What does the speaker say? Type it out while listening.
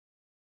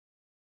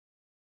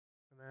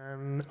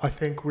And I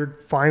think we're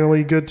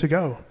finally good to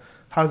go.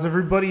 How's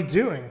everybody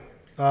doing?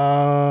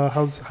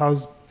 How's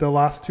the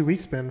last 2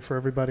 weeks been for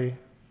everybody?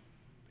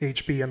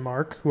 HB and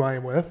Mark, who I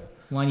am with.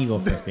 Why don't you go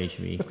first,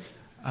 HB?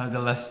 The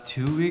last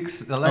 2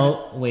 weeks?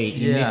 Oh, wait.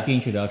 You missed the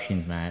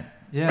introductions, Matt.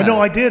 Yeah.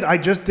 No, I did. I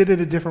just did it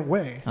a different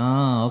way.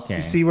 Oh, okay.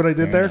 You see what I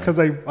did there? Because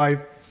I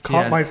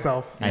caught Yes.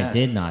 myself. I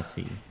did not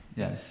see.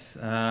 Yes.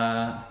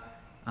 I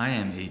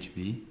am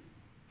HB.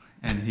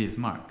 And he's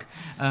Mark.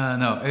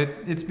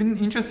 It's been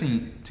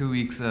interesting 2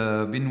 weeks.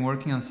 Been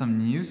working on some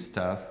new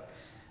stuff.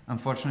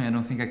 Unfortunately, I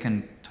don't think I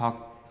can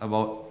talk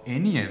about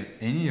any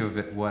of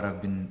it. What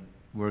I've been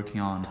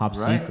working on. Top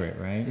secret,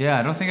 right? Yeah,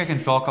 I don't think I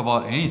can talk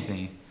about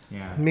anything.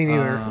 Yeah. Me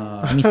neither.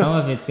 I mean, some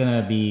of it's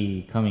gonna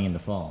be coming in the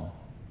fall,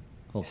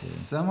 hopefully.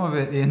 Some of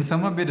it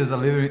is a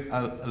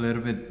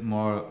little bit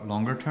more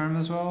longer term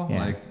as well,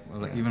 Yeah.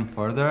 like even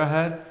further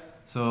ahead.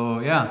 So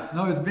yeah,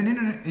 no, it's been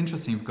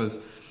interesting because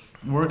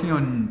working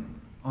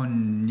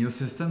on new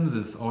systems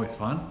is always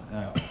fun.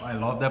 I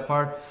love that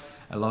part.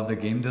 I love the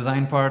game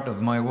design part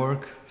of my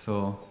work.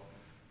 So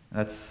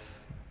that's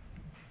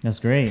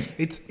great.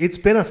 It's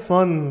been a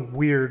fun,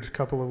 weird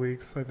couple of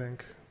weeks, I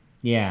think.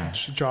 Yeah.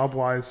 Job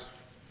wise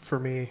for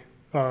me,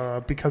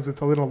 because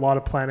it's a lot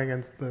of planning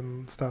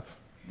and stuff.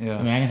 yeah.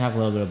 I mean, I can talk a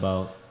little bit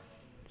about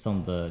some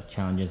of the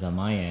challenges on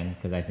my end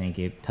because I think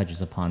it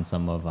touches upon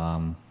some of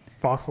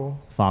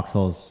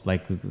Foxhole's,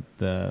 like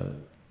the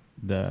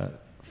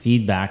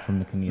feedback from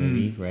the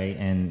community, right?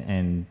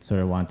 And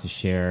sort of want to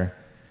share,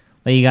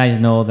 let you guys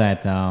know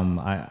that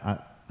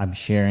I'm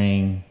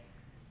sharing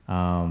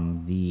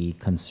the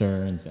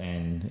concerns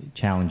and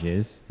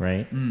challenges,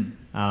 right?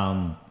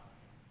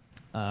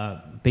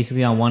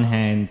 Basically, on one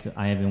hand,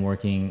 I have been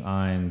working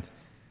on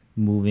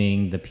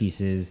moving the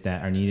pieces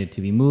that are needed to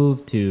be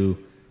moved to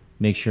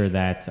make sure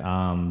that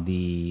all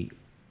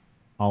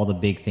the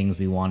big things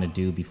we want to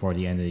do before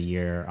the end of the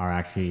year are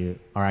actually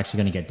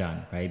going to get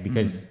done, right?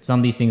 Because some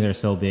of these things are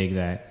so big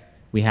that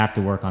we have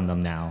to work on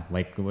them now.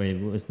 Like,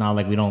 it's not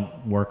like we don't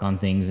work on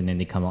things and then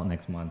they come out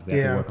next month. We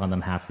have to work on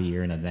them half a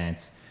year in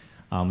advance,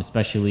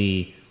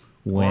 especially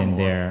when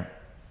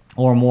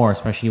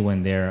especially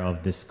when they're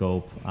of this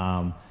scope.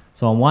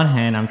 So on one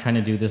hand, I'm trying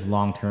to do this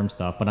long-term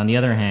stuff, but on the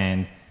other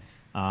hand,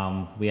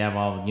 we have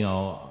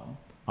all,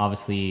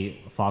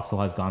 obviously,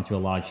 Foxhole has gone through a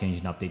lot of change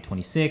in Update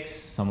 26.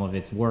 Some of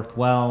it's worked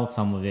well.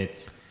 Some of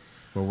it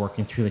we're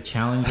working through the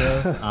challenge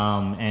of.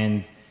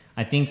 And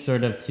I think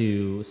sort of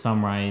to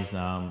summarize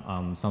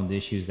some of the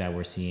issues that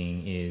we're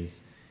seeing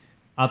is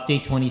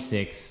Update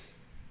 26,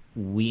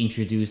 we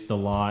introduced a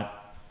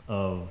lot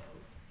of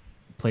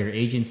player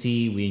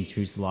agency. We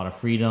introduced a lot of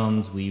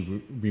freedoms.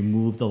 We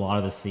removed a lot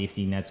of the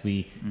safety nets.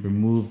 We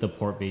removed the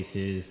port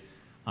bases.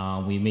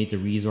 We made the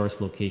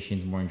resource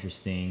locations more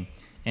interesting.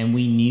 And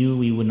we knew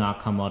we would not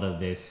come out of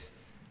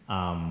this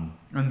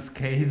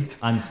unscathed,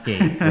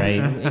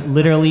 right?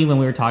 Literally, when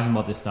we were talking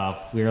about this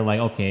stuff, we were like,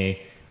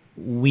 okay,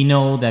 we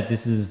know that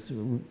this is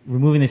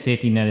removing the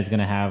safety net is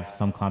going to have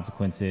some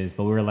consequences,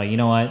 but we were like, you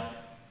know what?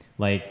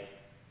 Like,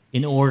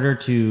 in order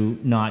to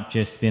not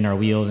just spin our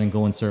wheels and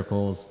go in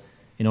circles,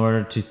 in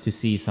order to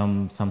see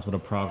some sort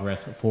of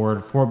progress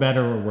forward, for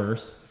better or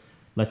worse,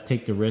 let's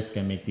take the risk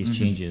and make these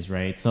changes,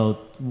 right? So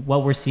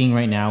what we're seeing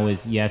right now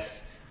is,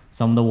 yes,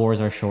 some of the wars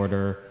are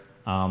shorter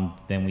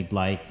than we'd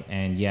like,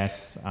 and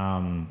yes,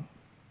 some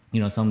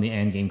of the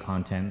end game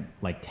content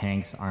like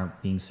tanks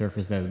aren't being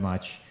surfaced as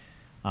much.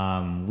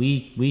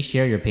 We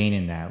share your pain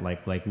in that.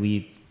 Like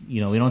we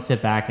don't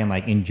sit back and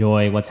like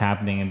enjoy what's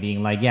happening and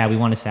being like, yeah, we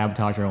want to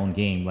sabotage our own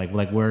game.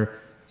 Like we're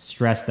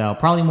stressed out,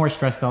 probably more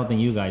stressed out than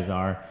you guys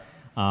are,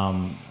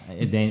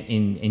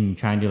 in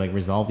trying to like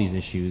resolve these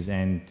issues,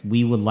 and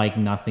we would like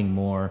nothing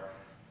more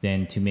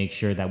than to make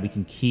sure that we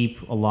can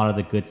keep a lot of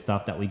the good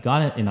stuff that we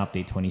got in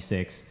Update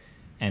 26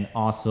 and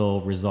also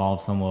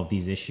resolve some of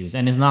these issues.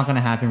 And it's not going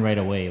to happen right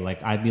away.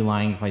 Like, I'd be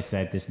lying if I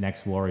said this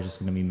next war is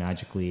just going to be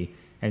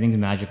everything's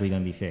magically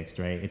going to be fixed,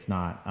 right? It's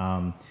not.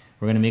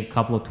 We're going to make a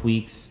couple of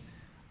tweaks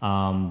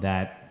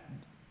that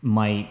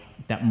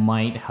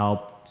might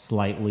help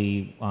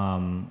slightly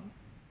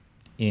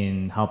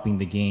in helping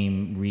the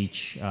game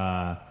reach,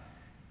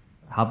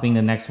 helping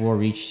the next war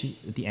reach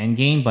the end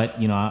game. But,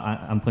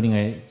 I'm putting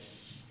a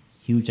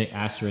huge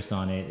asterisk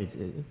on it.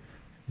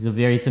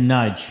 It's a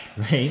nudge,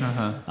 right?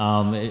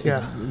 It's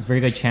a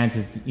very good chance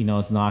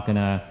it's not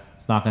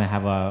gonna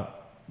have a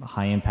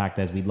high impact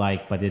as we'd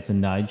like, but it's a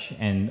nudge.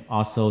 And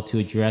also to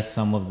address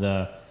some of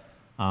the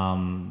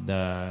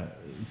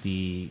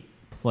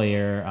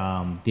player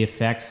the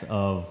effects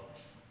of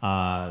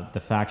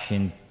the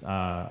factions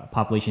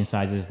population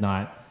sizes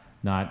not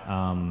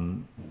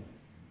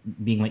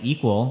being like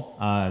equal.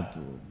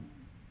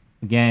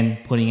 Again,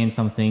 putting in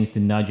some things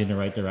to nudge in the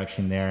right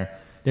direction there.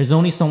 There's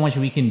only so much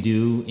we can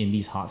do in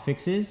these hot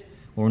fixes.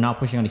 We're not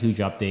pushing on a huge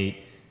update.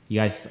 You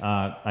guys,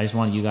 I just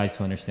want you guys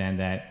to understand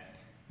that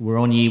we're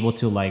only able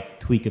to like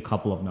tweak a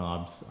couple of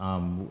knobs.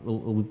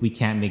 We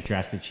can't make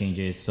drastic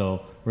changes.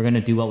 So we're going to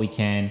do what we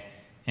can,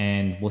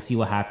 and we'll see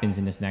what happens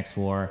in this next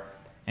war.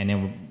 And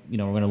then, we're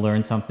going to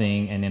learn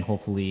something. And then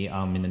hopefully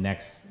in the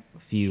next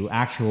few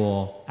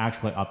actual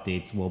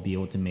updates, we'll be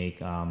able to make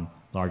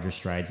larger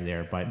strides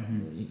there. But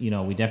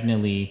we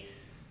definitely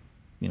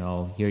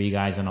hear you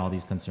guys on all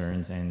these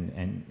concerns,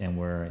 and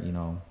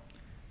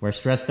we're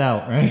stressed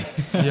out, right?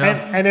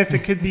 Yeah. And if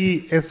it could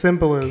be as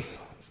simple as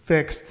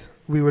fixed,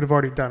 we would have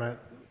already done it.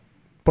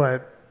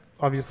 But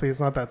obviously, it's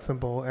not that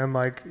simple. And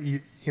like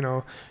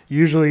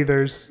usually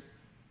there's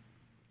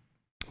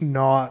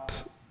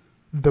not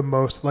the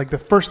most, like the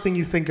first thing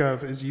you think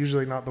of is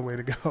usually not the way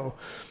to go.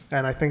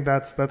 And I think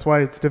that's why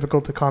it's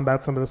difficult to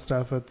combat some of this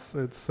stuff.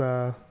 It's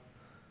an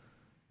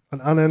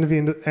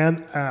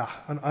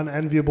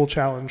unenviable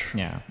challenge.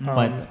 Yeah,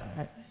 but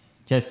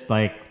just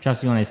like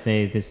trust me when I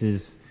say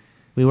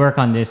we work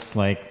on this.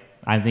 Like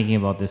I'm thinking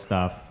about this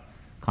stuff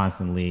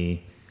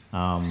constantly.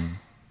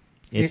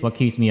 It's what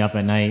keeps me up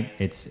at night.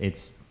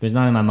 It's there's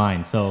none in my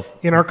mind. So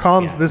in our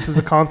comms, this is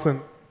a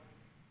constant.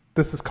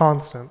 This is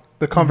constant.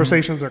 The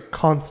conversations are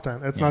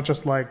constant. It's not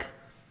just like,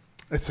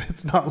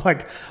 it's not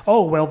like,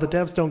 oh, well, the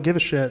devs don't give a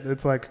shit.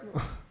 It's like,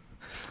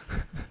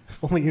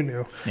 if only you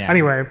knew. Yeah.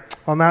 Anyway,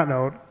 on that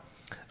note,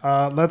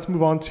 let's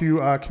move on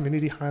to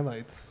community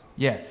highlights.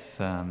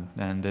 Yes,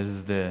 and this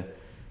is the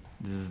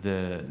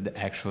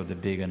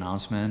big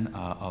announcement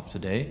of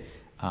today.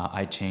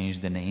 I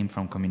changed the name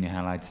from community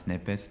highlights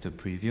snippets to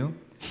preview.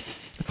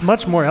 It's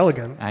much more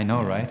elegant. I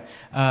know, right?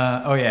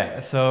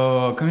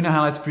 So community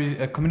highlights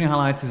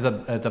is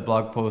a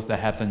blog post that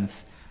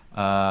happens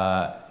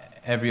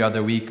every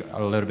other week,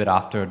 a little bit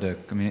after the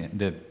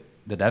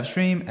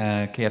Devstream.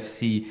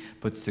 KFC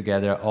puts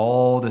together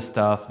all the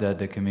stuff that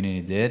the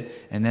community did,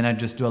 and then I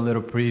just do a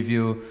little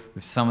preview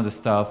with some of the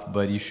stuff.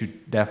 But you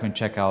should definitely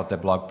check out the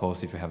blog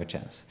post if you have a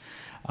chance.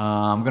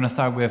 I'm gonna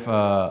start with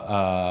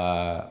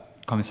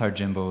Commissar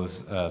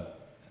Jimbo's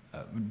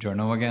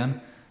journal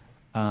again.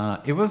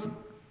 It was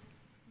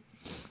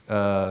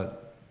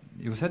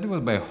said it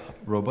was by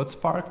Robot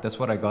Spark. That's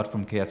what I got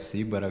from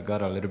KFC, but I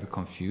got a little bit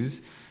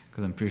confused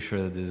because I'm pretty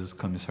sure that this is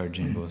Commissar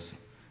Jimbo's.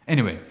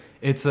 Anyway,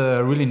 it's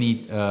really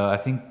neat. I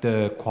think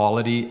the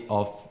quality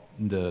of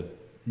the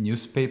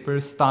newspaper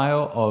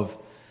style of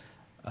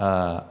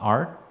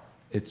art,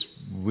 it's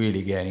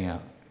really getting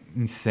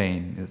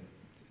insane.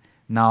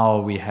 Now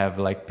we have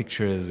like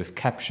pictures with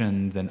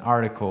captions and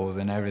articles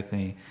and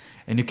everything,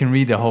 and you can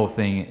read the whole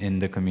thing in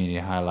the community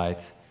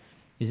highlights.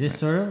 Is this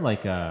sort of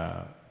like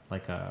a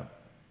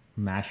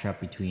mashup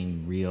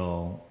between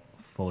real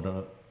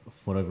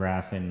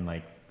photograph and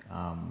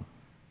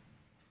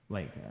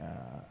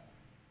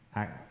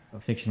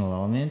fictional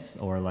elements,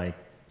 or like?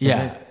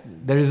 Yeah,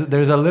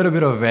 there's a little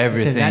bit of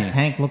everything. Because that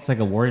tank looks like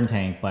a warden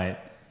tank,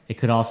 but it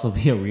could also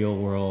be a real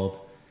world.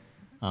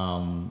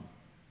 I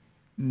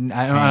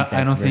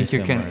don't think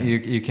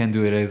you can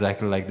do it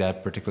exactly like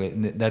that.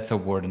 Particularly, that's a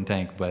warden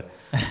tank, but.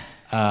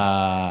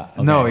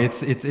 Okay. No,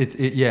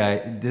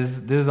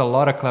 there's a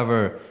lot of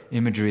clever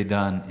imagery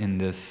done in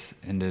this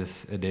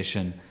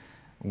edition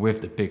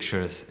with the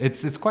pictures.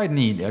 It's quite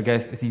neat. I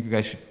think you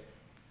guys should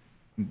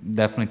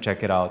definitely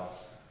check it out.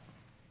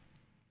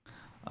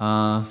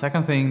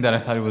 Second thing that I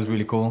thought it was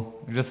really cool,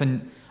 just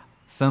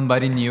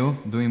somebody new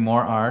doing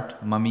more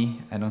art.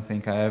 Mummy, I don't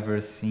think I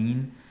ever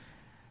seen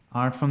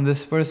art from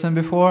this person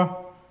before,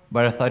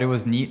 but I thought it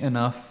was neat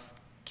enough,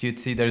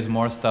 cutesy. There's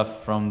more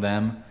stuff from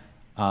them.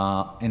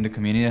 In the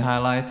community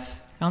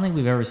highlights. I don't think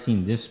we've ever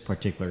seen this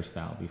particular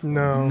style before.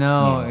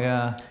 No,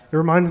 yeah. It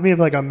reminds me of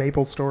like a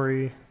Maple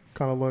Story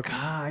kind of look.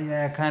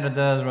 Yeah, kind of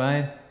does,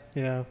 right?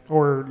 Yeah,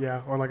 or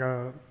like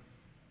I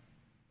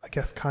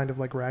guess kind of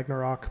like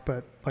Ragnarok,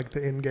 but like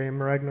the in-game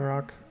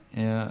Ragnarok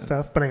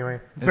stuff. But anyway,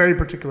 it's very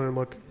particular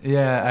look.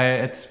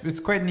 Yeah,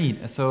 it's quite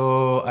neat.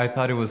 So I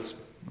thought it was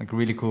like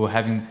really cool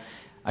having.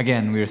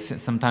 Again,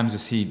 sometimes you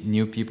see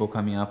new people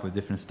coming up with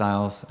different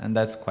styles, and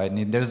that's quite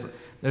neat. There's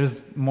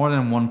more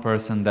than one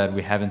person that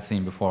we haven't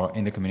seen before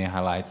in the community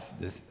highlights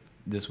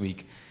this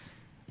week.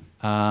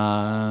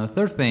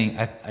 Third thing,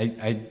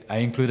 I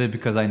included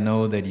because I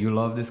know that you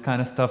love this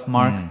kind of stuff,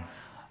 Mark.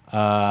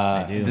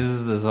 I do.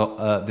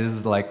 This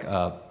is like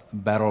a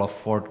Battle of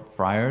Fort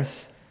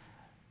Friars,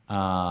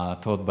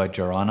 told by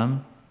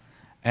Geronimo,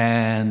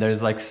 and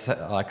there's like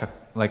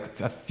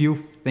a few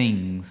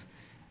things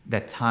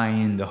that tie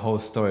in the whole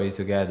story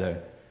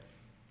together.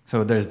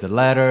 So there's the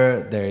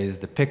letter, there is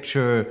the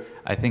picture.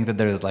 I think that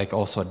there's like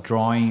also a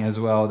drawing as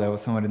well that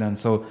was somebody done.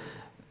 So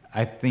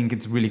I think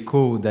it's really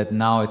cool that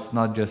now it's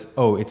not just,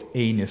 it's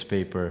a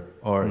newspaper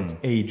or it's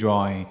a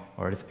drawing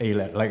or it's a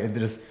letter. Like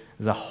there's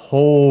a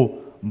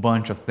whole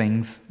bunch of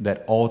things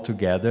that all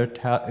together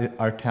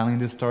are telling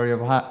the story of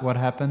what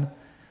happened.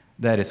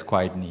 That is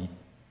quite neat.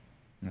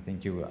 I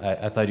think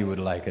I thought you would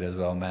like it as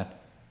well, Matt.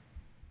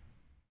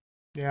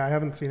 Yeah, I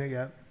haven't seen it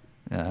yet.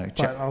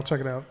 But I'll check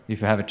it out.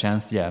 If you have a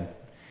chance, yeah.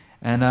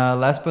 And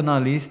last but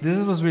not least,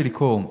 this was really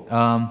cool.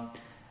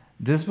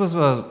 This was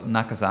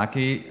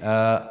Nagasaki.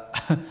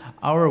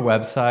 Our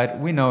website,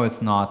 we know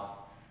it's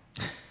not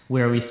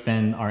where we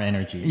spend our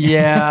energy.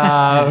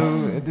 Yeah,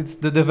 it's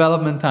the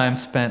development time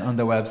spent on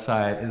the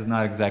website is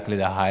not exactly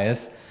the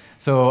highest.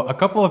 So a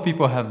couple of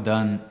people have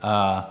done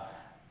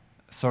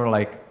sort of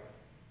like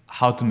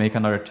how to make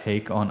another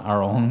take on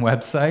our own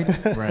website.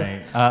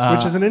 Right.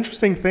 Which is an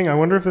interesting thing. I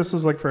wonder if this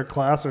was like for a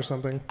class or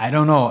something. I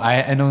don't know.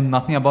 I know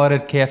nothing about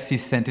it. KFC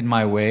sent it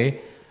my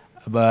way,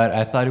 but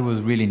I thought it was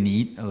really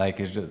neat. Like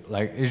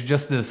it's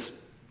just this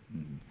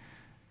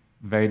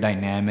very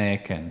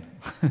dynamic and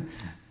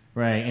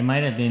Right. It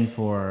might have been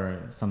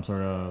for some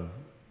sort of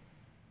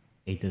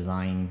a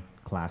design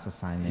class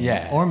assignment.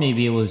 Yeah. Or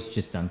maybe it was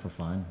just done for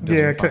fun.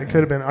 Yeah, it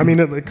could have been. I mean,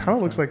 it kind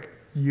of looks like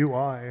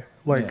UI.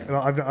 Like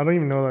Yeah. I don't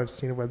even know that I've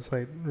seen a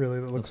website really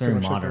that looks too very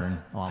much modern. like this.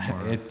 A lot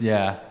more.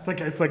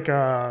 It's like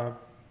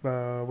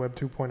Web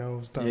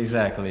 2.0 stuff.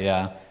 Exactly,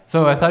 yeah. So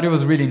I thought it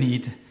was really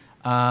neat.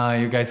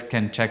 You guys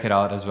can check it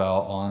out as well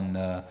on.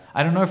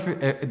 I don't know if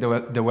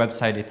the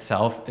website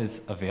itself is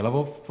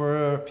available for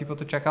people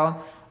to check out.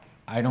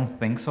 I don't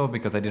think so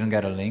because I didn't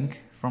get a link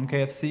from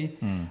KFC.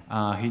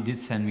 He did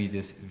send me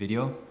this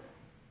video,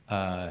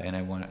 and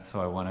I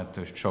wanted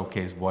to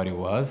showcase what it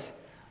was.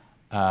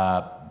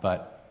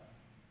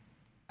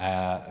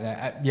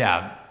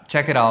 Yeah,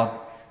 check it out.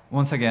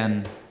 Once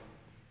again,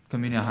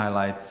 community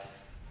highlights.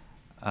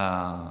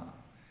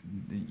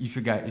 If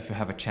you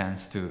have a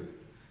chance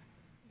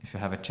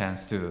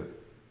to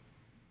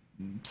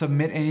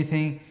submit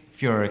anything, if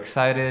you're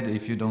excited,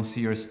 if you don't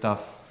see your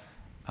stuff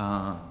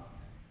on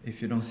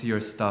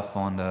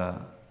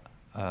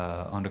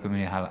the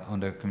community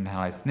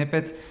highlights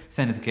snippets,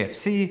 send it to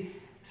KFC,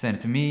 send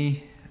it to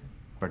me,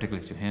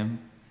 particularly to him.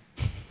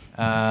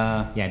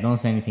 Yeah, don't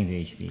say anything to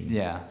HB.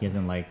 Yeah. He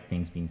doesn't like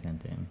things being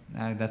sent to him.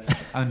 That's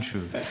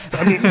untrue.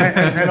 I mean,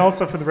 and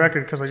also for the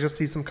record, because I just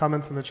see some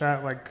comments in the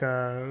chat, like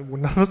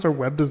none of us are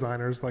web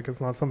designers. Like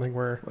it's not something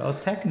where. Well,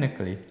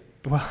 technically.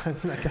 Well, I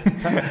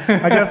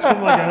guess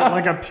from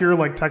like a pure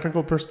like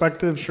technical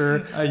perspective,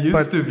 sure. I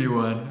used to be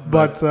one.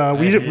 But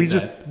we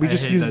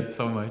just use that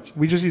so much.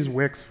 We just use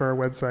Wix for our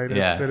website.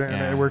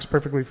 And it works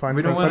perfectly fine.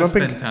 We for don't us. want to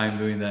spend time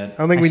doing that. I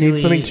don't think we need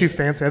something too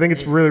fancy. I think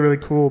it's really, really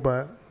cool,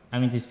 but. I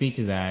mean, to speak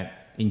to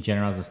that, in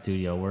general as a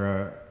studio,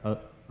 we're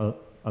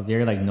a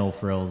very like no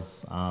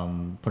frills,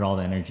 put all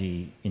the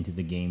energy into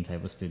the game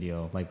type of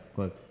studio. Like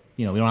we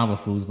don't have a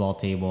foosball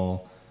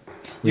table.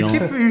 You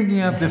keep bringing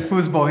up the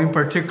foosball in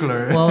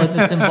particular. Well, it's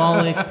a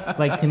symbolic,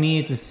 like to me,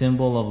 it's a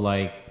symbol of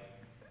like,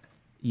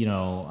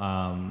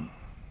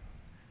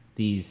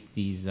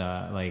 these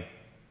like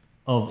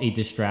of a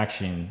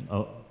distraction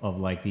of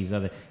like these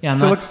other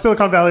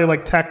Silicon Valley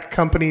like tech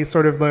companies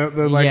sort of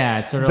the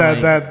like sort of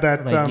that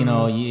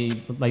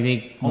like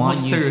they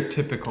almost want you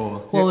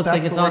stereotypical. Well,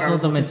 it's also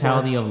the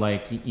mentality of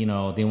like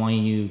they want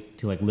you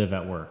to like live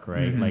at work,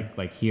 right? Mm-hmm.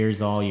 Like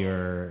here's all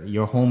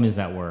your home is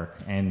at work,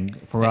 and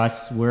for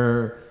us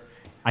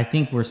I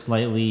think we're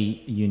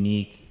slightly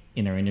unique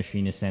in our industry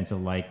in the sense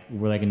of like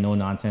we're like a no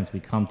nonsense. We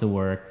come to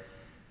work,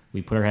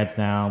 we put our heads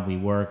down, we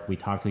work, we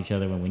talk to each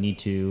other when we need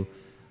to.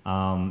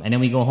 And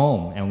then we go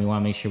home and we want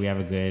to make sure we have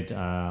a good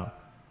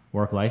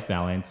work-life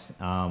balance.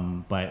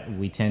 But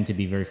we tend to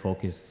be very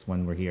focused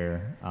when we're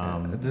here,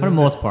 for the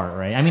most part,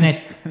 right? I mean,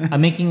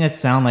 I'm making it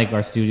sound like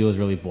our studio is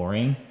really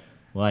boring,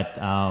 but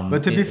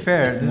to be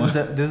fair,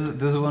 this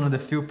is one of the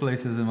few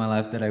places in my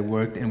life that I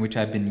worked in which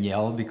I've been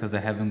yelled because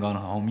I haven't gone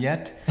home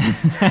yet,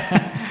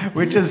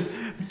 which is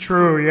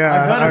true.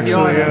 Yeah, I gotta be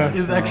honest, yeah.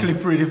 is actually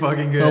pretty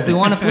fucking good. So if we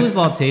want a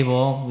foosball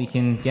table, we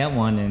can get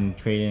one and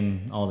trade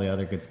in all the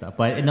other good stuff.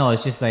 But no,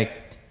 it's just like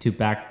to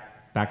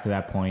back to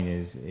that point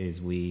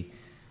is we,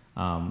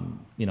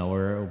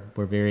 we're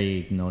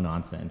very no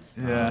nonsense.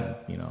 Yeah.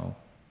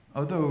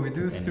 Although we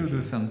do still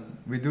do some,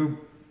 we do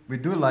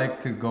like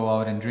to go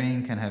out and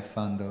drink and have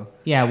fun though.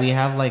 Yeah, we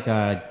have like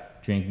a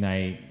drink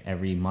night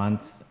every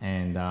month,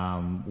 and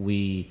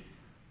we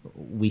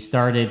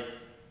started.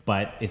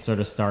 But it sort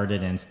of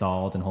started and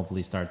stalled and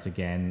hopefully starts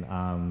again.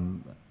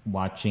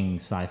 Watching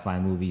sci-fi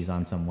movies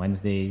on some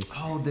Wednesdays.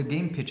 Oh, the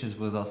game pitches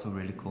was also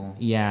really cool.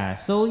 Yeah,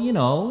 so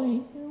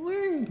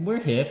we're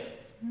hip.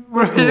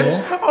 We're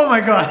hip. Cool. Oh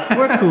my god.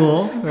 We're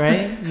cool,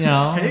 right?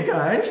 Hey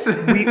guys.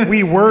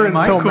 We were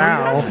until cool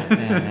now.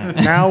 Yeah.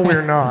 Now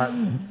we're not,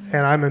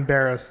 and I'm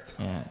embarrassed.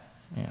 Yeah.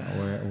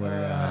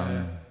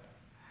 We're.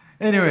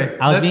 Anyway,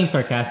 I was being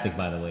sarcastic,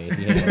 by the way. If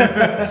you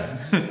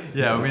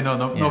yeah, we know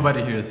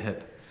nobody here is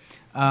hip.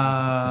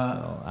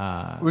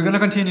 We're gonna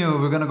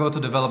continue. We're gonna go to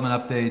development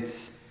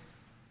updates.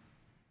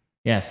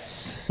 Yes.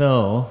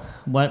 So,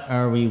 what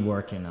are we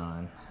working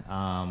on?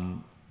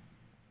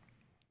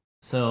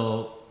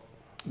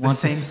 The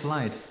same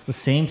slide. The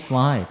same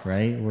slide,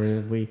 right?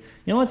 We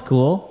what's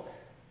cool?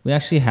 We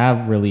actually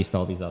have released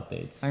all these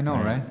updates. I know,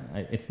 right?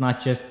 It's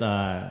not just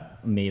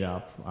made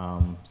up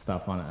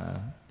stuff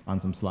on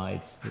some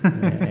slides.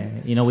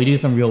 We do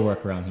some real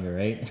work around here,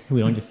 right? We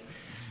don't just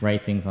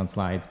write things on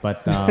slides,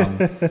 but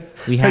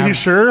we have. Are you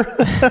sure?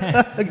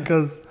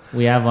 Because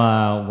we have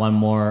one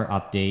more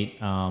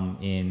update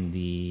in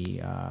the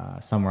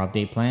summer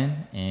update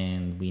plan,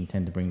 and we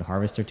intend to bring the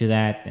harvester to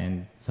that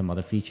and some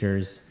other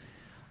features.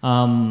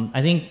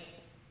 I think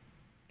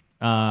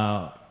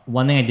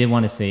one thing I did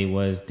want to say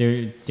was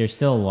there's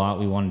still a lot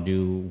we want to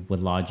do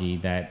with Logi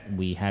that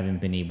we haven't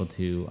been able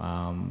to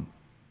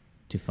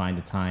find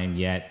the time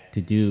yet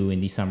to do in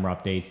these summer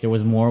updates. There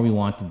was more we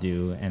want to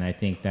do, and I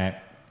think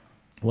that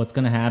what's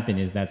going to happen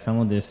is that some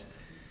of this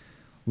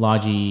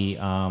Logi,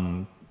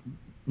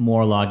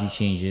 more Logi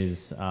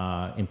changes,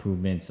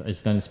 improvements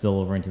is going to spill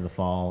over into the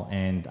fall.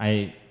 And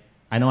I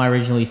know I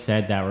originally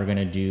said that we're going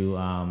to do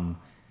an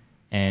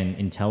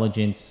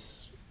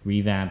intelligence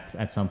revamp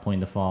at some point in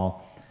the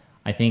fall.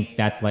 I think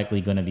that's likely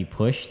going to be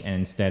pushed, and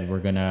instead we're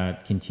going to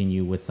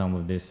continue with some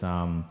of this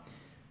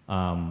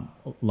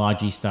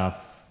Logi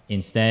stuff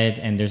instead.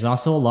 And there's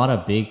also a lot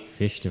of big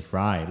fish to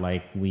fry.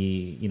 Like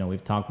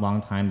we've talked a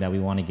long time that we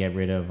want to get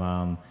rid of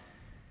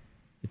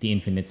the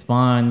infinite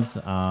spawns,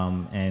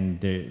 and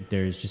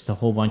there's just a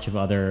whole bunch of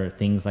other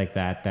things like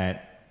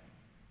that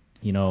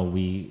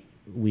we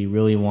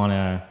really want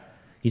to.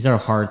 These are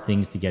hard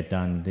things to get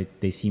done.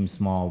 They seem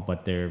small,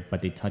 but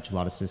they touch a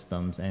lot of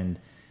systems, and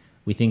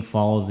we think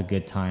fall is a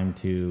good time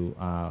to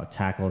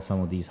tackle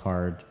some of these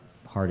hard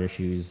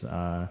issues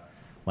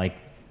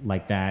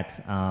like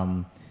that.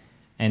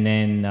 And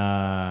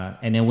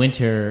then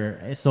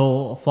winter.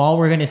 So fall,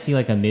 we're gonna see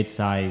like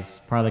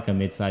probably like a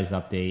mid-size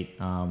update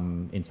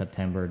in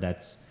September.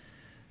 That's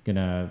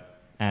gonna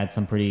add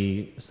some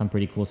pretty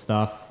cool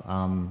stuff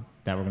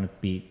that we're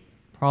gonna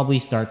probably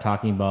start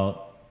talking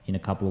about in a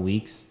couple of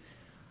weeks.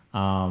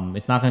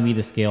 It's not going to be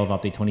the scale of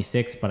update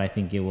 26, but I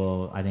think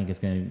it's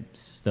going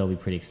to still be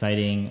pretty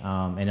exciting.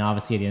 And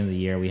obviously at the end of the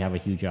year, we have a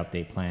huge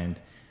update planned.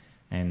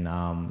 And,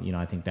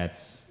 I think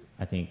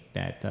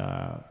that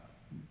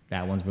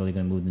one's really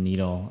going to move the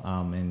needle.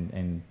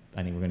 And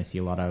I think we're going to see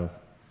a lot of,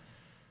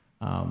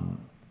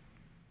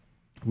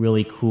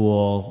 really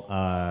cool,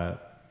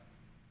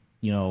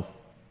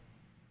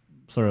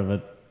 sort of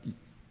a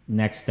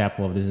next step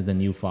of this is the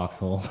new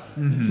Foxhole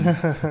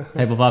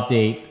type of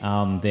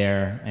update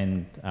there,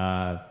 and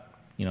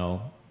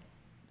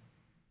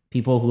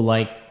people who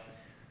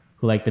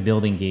like the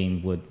building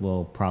game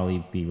will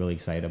probably be really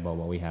excited about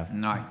what we have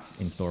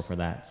in store for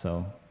that.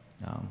 So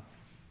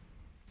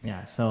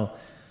so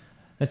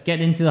let's get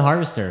into the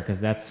harvester,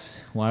 because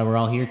that's why we're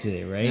all here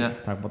today, right? Yeah.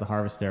 Talk about the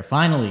harvester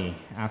finally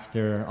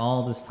after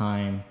all this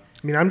time.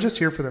 I mean, I'm just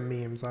here for the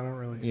memes. I don't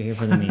really. You're here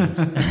for the memes.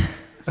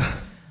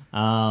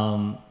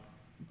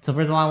 So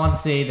first of all, I want to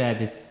say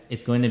that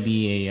it's going to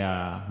be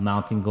a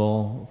mountain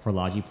goal for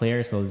Logi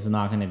players. So this is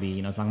not going to be,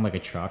 it's not like a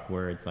truck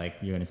where it's like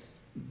you're going to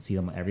see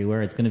them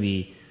everywhere. It's going to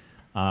be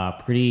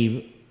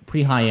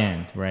pretty high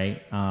end, right?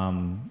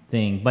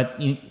 Thing. But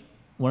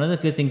one of the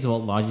good things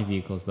about Logi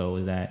vehicles, though,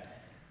 is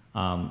that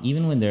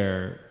even when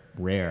they're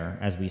rare,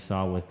 as we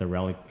saw with the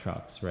relic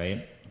trucks,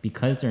 right?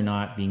 Because they're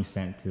not being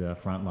sent to the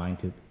front line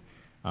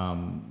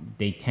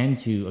they tend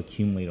to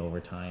accumulate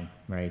over time,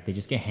 right? They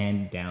just get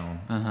handed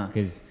down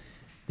because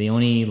they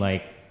only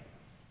their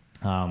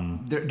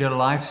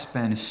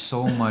lifespan is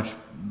so much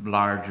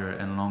larger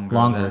and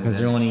longer because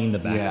they're only in the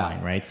back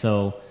line, right?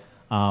 So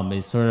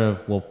it sort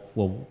of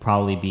will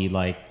probably be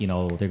like, they're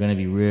going to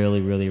be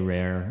really, really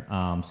rare,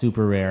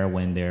 super rare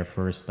when they're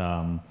first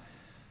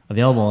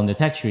available in the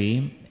tech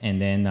tree. And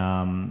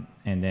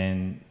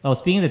then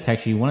speaking of the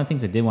tech tree, one of the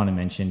things I did want to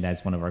mention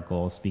that's one of our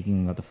goals,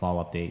 speaking of the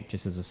fall update,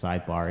 just as a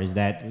sidebar, is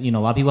that, a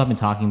lot of people have been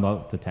talking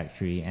about the tech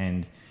tree,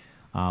 and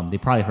they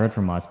probably heard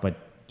from us,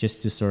 but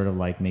just to sort of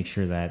make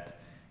sure that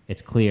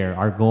it's clear,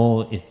 our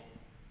goal is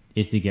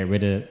to get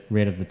rid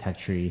of the tech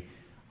tree,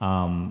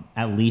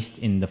 at least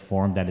in the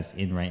form that it's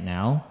in right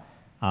now,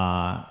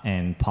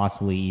 and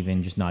possibly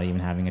even just not even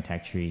having a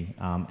tech tree.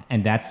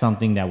 And that's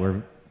something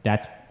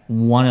that's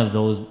one of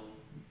those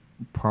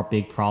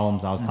big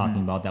problems I was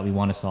talking about that we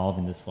want to solve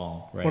in this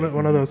fall, right?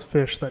 One of those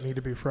fish that need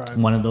to be fried.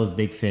 One of those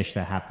big fish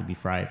that have to be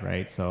fried,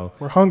 right? So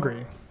we're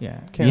hungry. Yeah.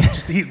 Can't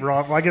just eat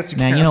raw. Well, I guess you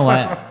Man, can. you know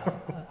what?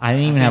 I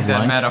didn't even have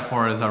lunch. That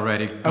metaphor is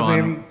already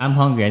gone. I'm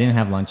hungry. I didn't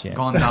have lunch yet.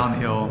 Gone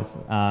downhill.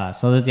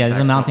 So this is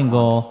a mountain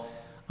goal.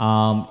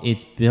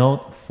 It's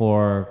built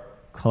for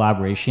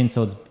collaboration.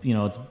 So it's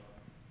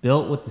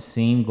built with the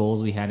same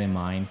goals we had in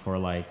mind for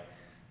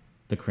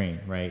the crane,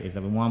 right? Is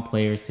that we want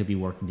players to be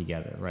working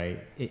together, right?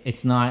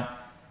 It's not,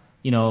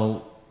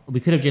 we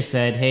could have just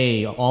said,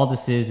 hey, all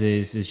this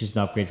is just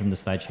an upgrade from the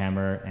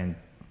sledgehammer and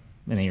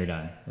then you're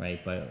done, right?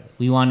 But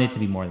we want it to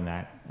be more than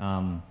that.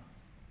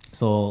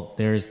 So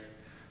there's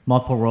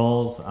multiple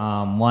roles.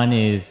 One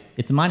is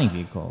it's a mining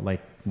vehicle,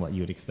 like what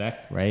you would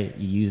expect, right?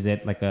 You use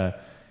it like a,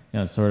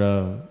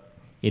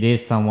 it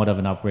is somewhat of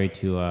an upgrade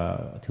to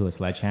a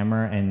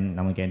sledgehammer, and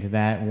I'm gonna get into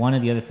that. One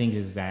of the other things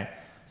is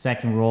that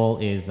second role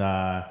is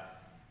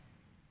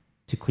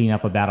to clean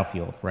up a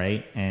battlefield,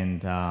 right?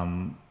 And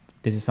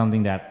this is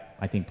something that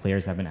I think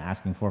players have been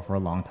asking for a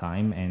long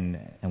time,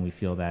 and we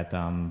feel that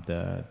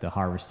the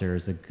harvester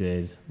is a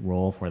good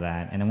role for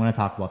that. And I'm going to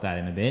talk about that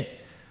in a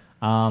bit.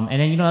 And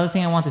then the other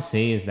thing I want to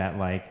say is that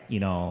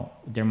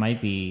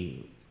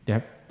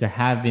there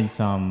have been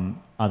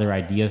some other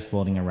ideas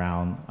floating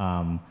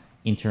around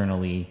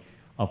internally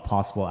of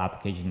possible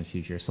applications in the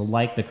future. So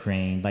like the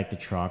crane, like the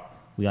truck,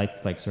 we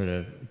like to sort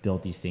of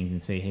build these things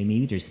and say, hey,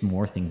 maybe there's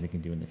more things it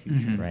can do in the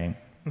future, right?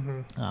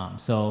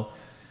 So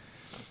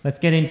let's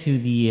get into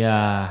the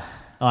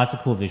Oh, that's a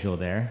cool visual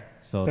there.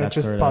 So That that's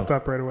just sort popped of,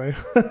 up right away.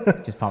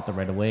 just popped up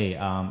right away.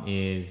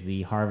 Is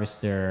the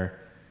harvester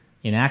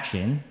in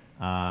action?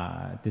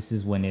 This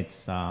is when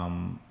it's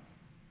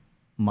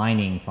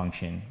mining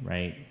function,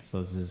 right?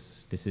 So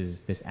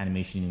this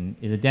animation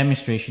is a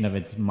demonstration of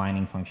its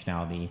mining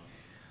functionality.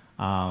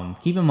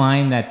 Keep in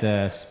mind that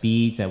the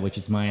speeds at which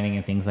it's mining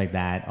and things like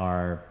that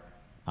are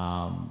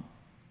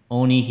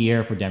only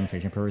here for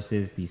demonstration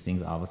purposes. These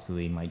things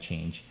obviously might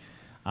change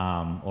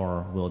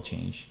or will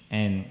change.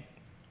 And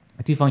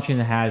the two functions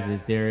it has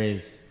is there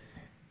is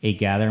a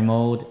gather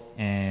mode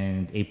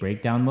and a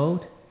breakdown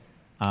mode.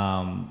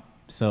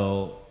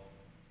 So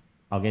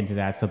I'll get into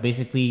that. So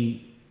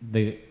basically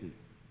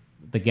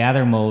the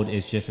gather mode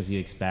is just as you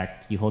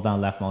expect. You hold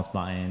down left mouse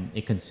button,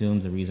 it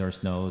consumes the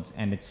resource nodes,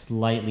 and it's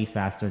slightly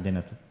faster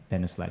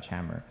than a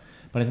sledgehammer.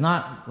 But it's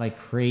not like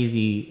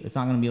crazy. It's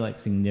not going to be like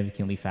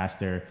significantly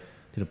faster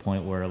to the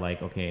point where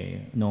like,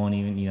 okay, no one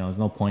even, there's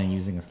no point in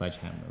using a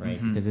sledgehammer, right?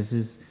 Mm-hmm. Because this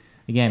is,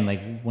 again, like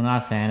we're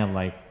not a fan of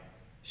like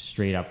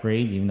straight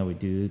upgrades, even though we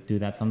do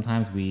that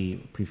sometimes.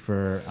 We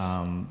prefer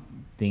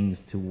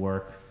things to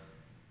work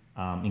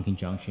in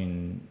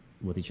conjunction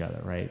with each other,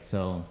 right?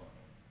 So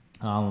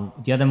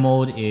the other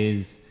mode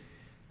is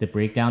the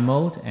breakdown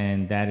mode,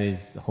 and that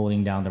is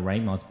holding down the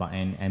right mouse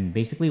button. And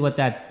basically what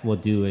that will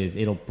do is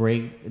it'll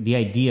break the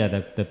idea,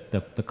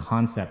 the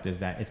concept is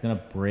that it's going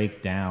to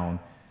break down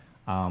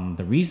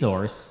the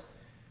resource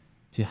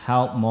to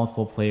help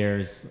multiple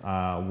players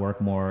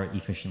work more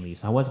efficiently.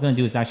 So what it's going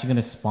to do is actually going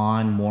to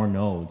spawn more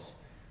nodes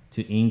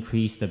to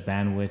increase the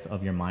bandwidth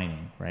of your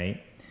mining,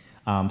 right?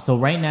 So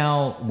right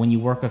now, when you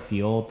work a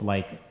field,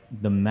 like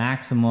the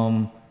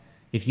maximum,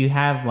 if you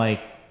have like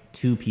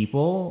 2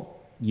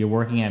 people, you're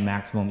working at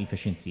maximum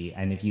efficiency.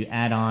 And if you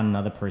add on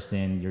another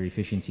person, your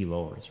efficiency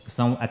lowers.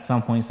 At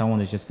some point,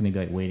 someone is just going to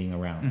be like waiting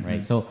around, mm-hmm.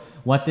 right? So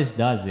what this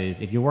does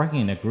is if you're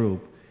working in a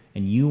group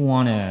and you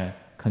want to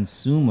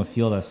consume a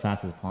field as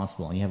fast as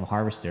possible, and you have a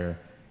harvester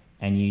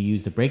and you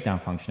use the breakdown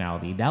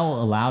functionality, that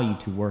will allow you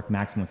to work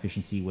maximum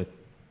efficiency with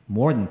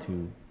more than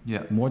two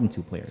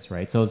players,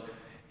 right? So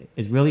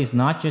it's really, it's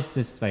not just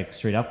this like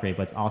straight upgrade,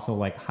 but it's also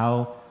like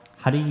how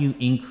do you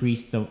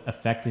increase the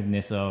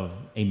effectiveness of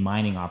a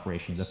mining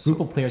operation? The group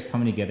of players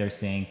coming together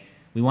saying,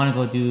 we want to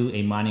go do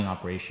a mining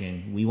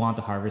operation. We want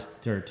the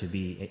harvester to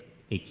be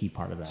a key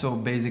part of that. So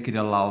basically it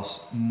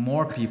allows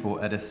more people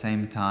at the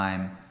same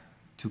time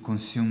to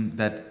consume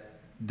the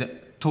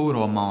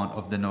total amount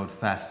of the node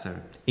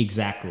faster.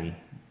 Exactly.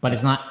 But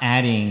it's not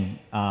adding,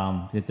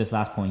 this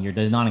last point here,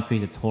 does not increase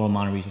the total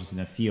amount of resources in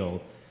the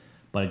field,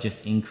 but it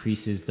just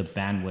increases the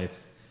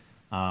bandwidth.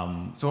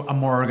 So a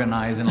more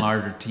organized and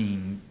larger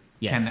team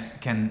yes.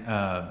 can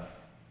have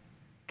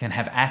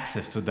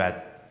access to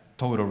that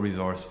total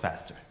resource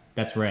faster.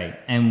 That's right.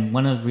 And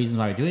one of the reasons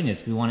why we're doing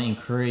this, we want to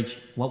encourage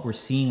what we're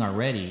seeing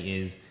already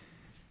is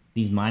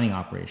these mining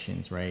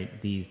operations,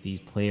 right? These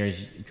players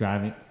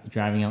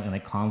driving out in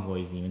like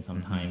convoys even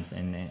sometimes,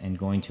 mm-hmm. and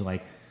going to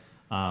like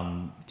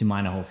to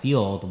mine a whole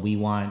field. We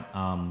want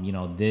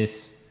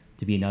this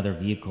to be another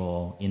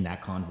vehicle in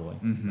that convoy,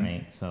 mm-hmm.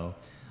 right? So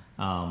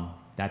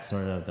that's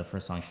sort of the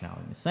first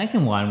functionality. The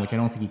second one, which I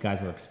don't think you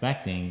guys were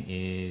expecting,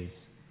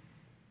 is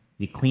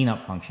the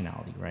cleanup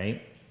functionality,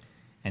 right?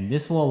 And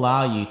this will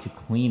allow you to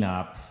clean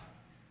up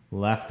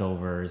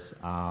leftovers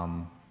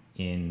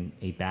in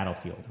a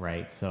battlefield,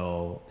 right?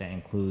 So that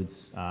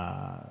includes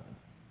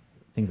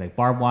things like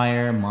barbed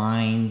wire,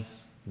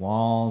 mines,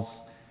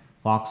 walls,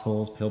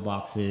 foxholes,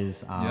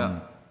 pillboxes.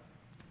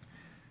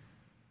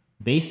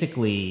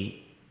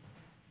 Basically,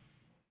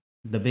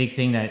 the big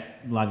thing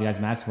that a lot of you guys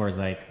asked for is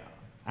like,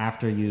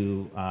 after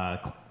you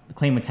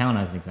claim a town,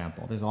 as an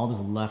example, there's all this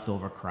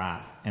leftover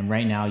crap, and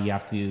right now you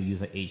have to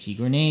use like HE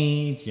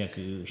grenades, you have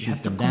to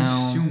shoot them down. You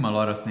have to consume a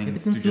lot of things. You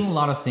have to consume a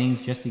lot of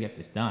things just to get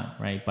this done,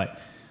 right? But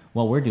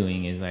what we're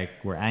doing is like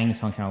we're adding this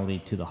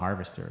functionality to the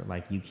harvester.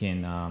 Like you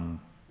can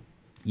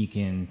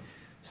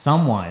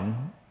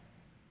someone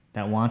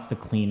that wants to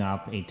clean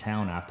up a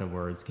town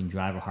afterwards can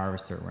drive a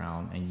harvester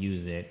around and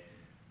use it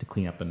to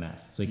clean up the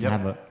mess. So you can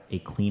have a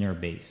cleaner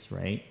base,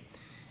 right?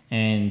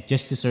 And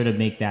just to sort of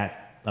make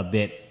that a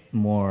bit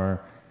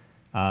more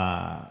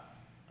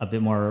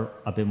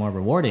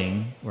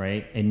rewarding,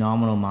 right? A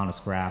nominal amount of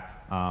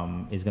scrap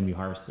is going to be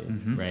harvested,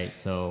 mm-hmm. right?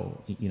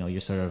 So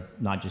you're sort of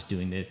not just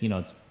doing this.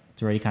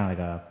 It's already kind of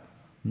like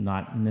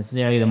not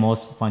necessarily the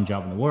most fun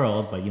job in the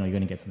world, but you're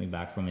going to get something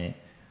back from it.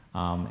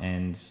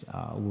 And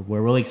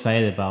we're really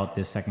excited about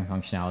this second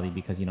functionality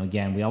because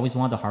again, we always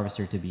want the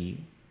harvester to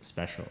be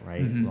special,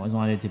 right? Mm-hmm. We always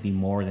wanted it to be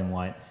more than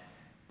what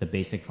the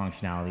basic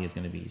functionality is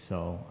going to be.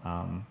 So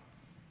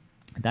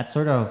that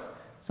sort of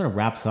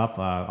wraps up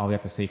all we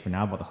have to say for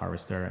now about the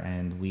harvester,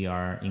 and we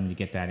are aiming to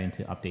get that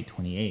into update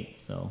 28.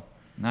 So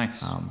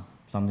nice,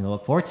 something to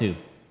look forward to.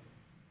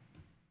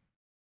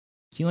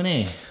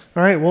 Q&A.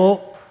 All right.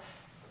 Well,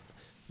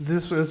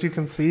 this, as you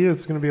can see,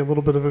 is going to be a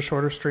little bit of a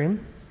shorter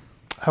stream.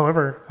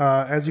 However,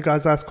 as you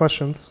guys ask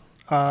questions,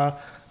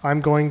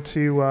 I'm going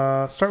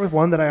to start with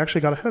one that I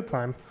actually got ahead of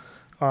time.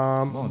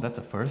 Oh, that's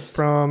a first.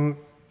 From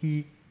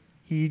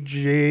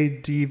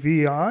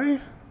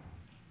EJDVI.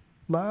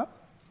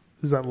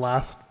 Is that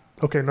last?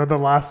 Okay, no, the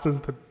last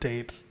is the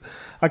date.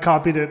 I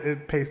copied it.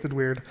 It pasted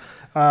weird.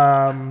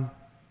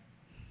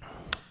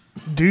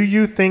 Do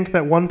you think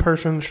that one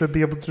person should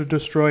be able to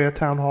destroy a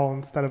town hall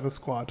instead of a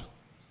squad?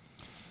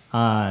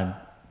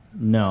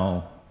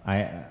 No.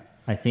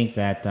 I think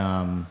that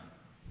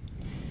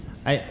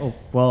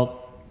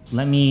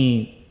let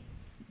me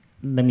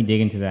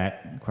dig into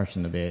that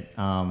question a bit.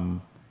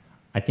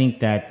 I think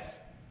that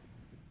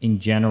in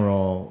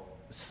general,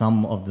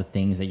 some of the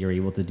things that you're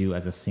able to do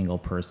as a single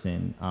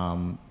person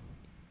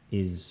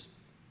is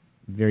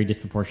very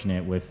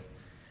disproportionate with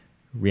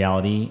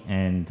reality,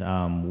 and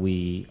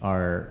we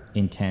are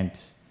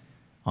intent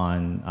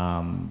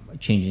on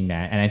changing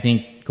that. And I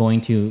think going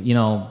to,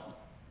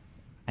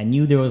 I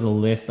knew there was a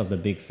list of the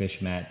big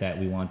fish, Matt, that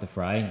we want to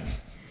fry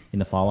in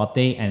the fall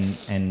update,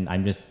 and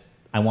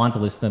I want to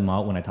list them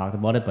out when I talked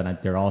about it,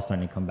 but they're all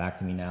starting to come back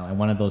to me now. And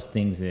one of those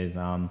things is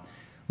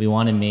we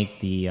want to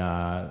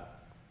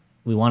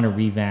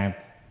revamp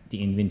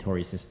the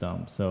inventory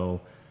system. So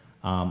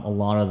a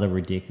lot of the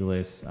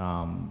ridiculous,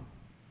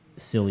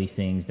 silly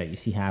things that you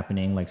see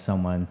happening, like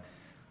someone,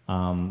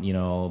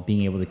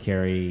 being able to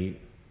carry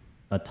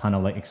a ton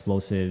of like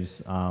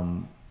explosives,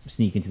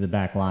 sneak into the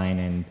back line,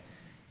 and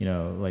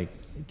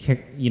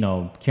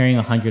carrying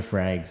 100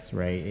 frags,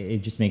 right? It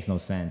just makes no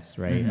sense,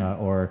 right?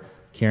 Mm-hmm. Or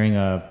carrying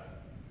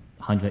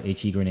 100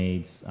 HE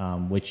grenades,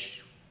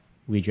 which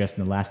we addressed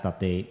in the last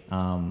update,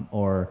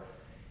 or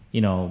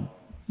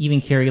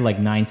even carry like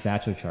 9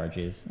 satchel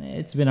charges.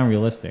 It's been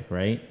unrealistic,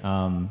 right?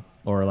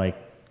 Or like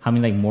how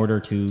many like mortar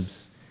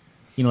tubes,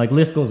 like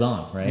list goes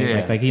on, right?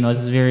 Yeah. Like this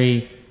is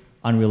very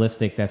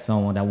unrealistic that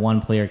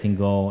one player can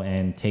go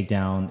and take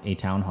down a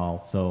town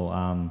hall.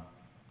 So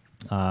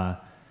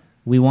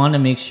we want to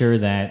make sure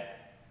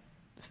that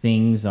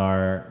things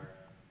are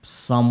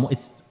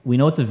we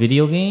know it's a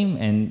video game,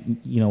 and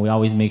we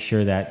always make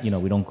sure that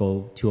we don't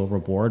go too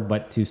overboard,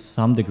 but to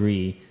some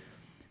degree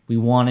we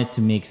want it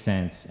to make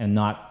sense, and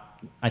not,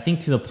 I think,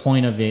 to the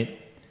point of it,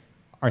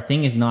 our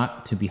thing is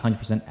not to be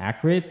 100%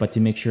 accurate, but to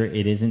make sure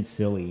it isn't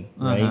silly,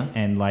 right? Uh-huh.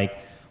 And like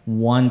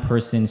one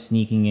person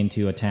sneaking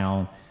into a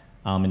town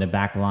in the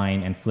back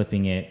line and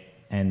flipping it,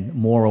 and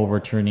moreover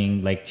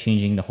changing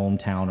the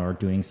hometown or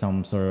doing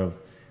some sort of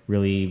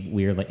really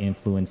weird like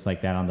influence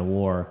like that on the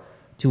war,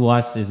 to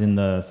us is in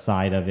the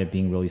side of it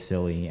being really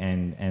silly,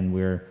 and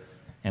we're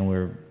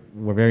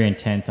very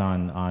intent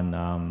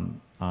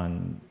on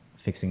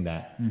fixing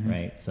that, mm-hmm.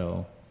 right?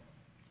 So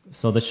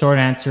the short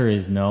answer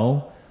is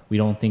no. We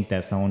don't think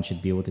that someone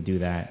should be able to do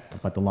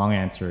that, but the long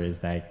answer is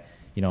that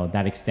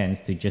that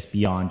extends to just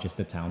beyond just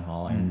the town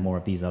hall and more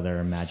of these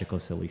other magical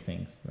silly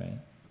things, right?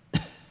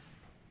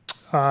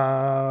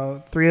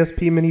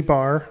 3SP Mini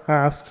Bar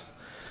asks,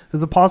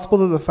 is it possible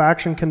that the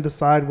faction can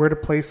decide where to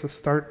place a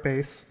start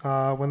base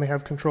when they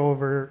have control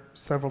over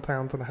several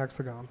towns in a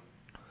hexagon?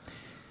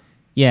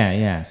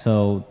 Yeah.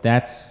 So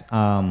that's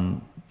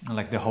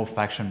like the whole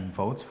faction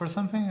votes for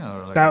something,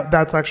 or like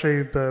that's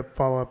actually the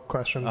follow-up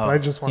question. Oh. I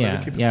just wanted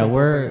to keep it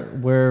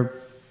simple.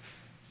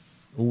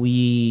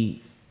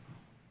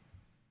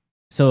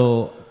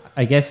 So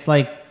I guess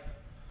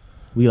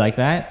we like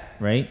that,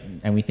 right?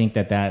 And we think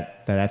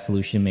that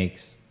solution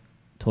makes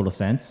total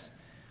sense.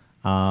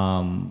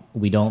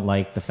 We don't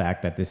like the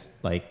fact that this,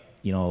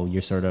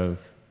 you're sort of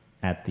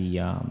at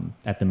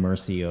the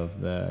mercy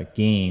of the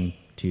game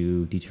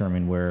to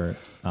determine where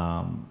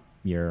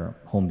your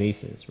home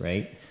base is,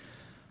 right?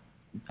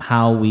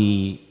 How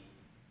we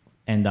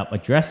end up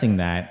addressing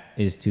that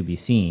is to be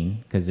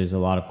seen, because there's a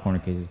lot of corner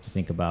cases to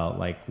think about,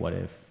 like what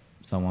if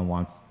someone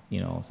wants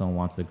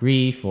the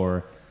grief,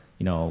 or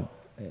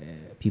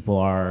people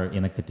are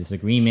in like a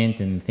disagreement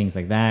and things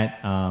like that.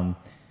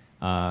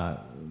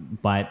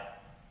 But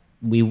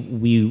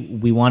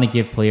we want to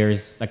give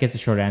players, I guess the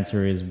short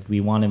answer is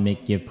we want to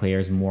give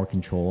players more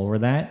control over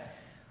that,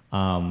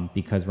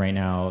 because right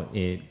now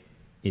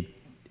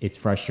it's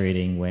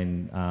frustrating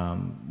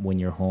when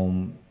your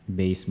home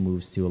base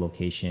moves to a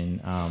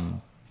location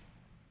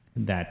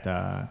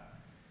that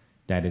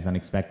is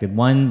unexpected.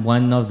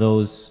 One of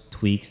those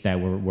tweaks that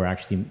we're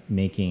actually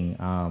making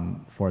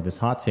for this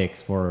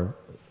hotfix for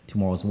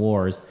Tomorrow's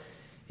Wars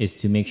is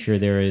to make sure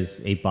there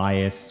is a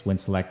bias when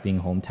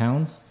selecting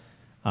hometowns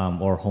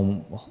or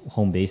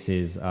home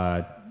bases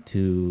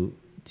to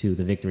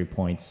the victory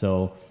points.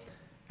 So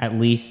at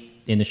least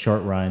in the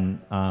short run,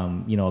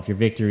 if your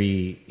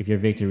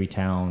victory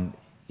town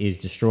is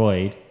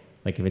destroyed,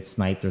 like if it's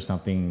sniped or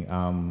something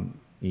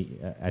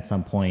at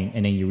some point,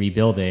 and then you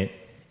rebuild it,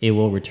 it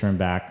will return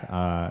back.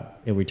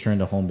 It'll return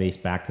the home base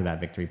back to that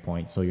victory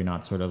point. So you're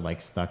not sort of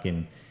like stuck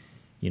in,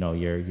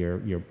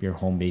 your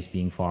home base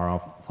being far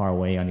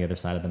away on the other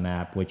side of the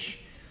map. Which,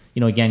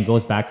 again,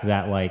 goes back to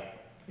that, like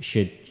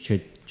should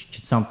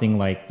something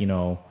like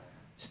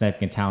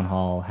sniping a town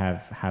hall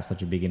have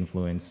such a big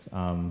influence?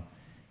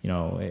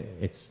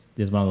 It's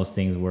one of those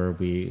things where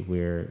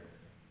we're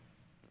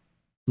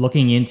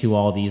looking into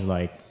all these,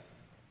 like,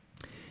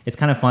 it's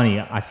kind of funny.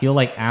 I feel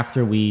like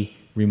after we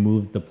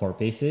removed the port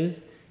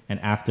bases and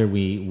after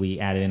we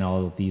added in all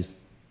of these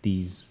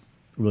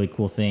really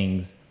cool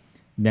things,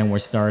 then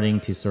we're starting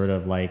to sort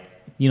of like,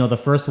 you know,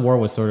 the first war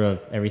was sort of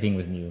everything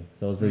was new,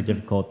 so it was very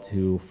difficult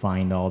to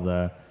find all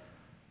the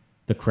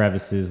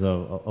crevices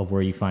of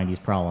where you find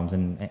these problems,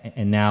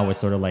 and now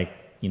we're sort of like,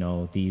 you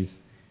know, these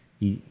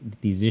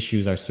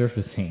issues are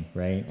surfacing,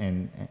 right?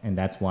 And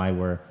that's why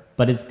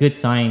but it's a good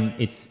sign.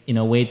 It's, in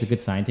a way, it's a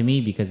good sign to me,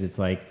 because it's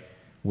like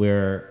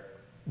we're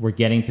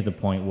getting to the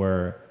point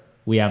where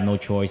we have no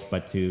choice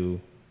but to,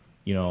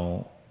 you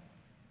know,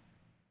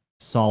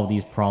 solve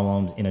these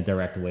problems in a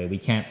direct way.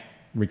 We can't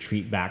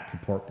retreat back to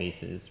port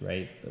bases,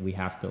 right? We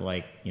have to,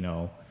 like, you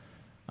know,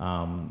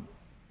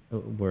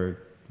 we're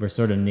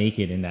sort of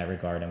naked in that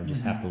regard, and we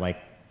just have to like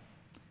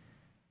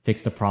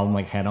fix the problem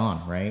like head on,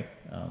 right?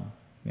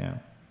 Yeah.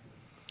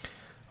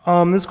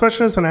 This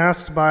question has been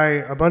asked by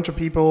a bunch of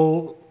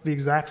people, the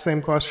exact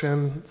same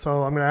question,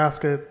 so I'm going to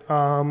ask it.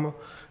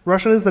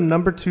 Russian is the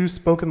number 2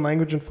 spoken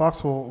language in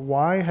Foxhole.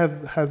 Why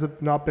has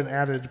it not been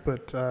added,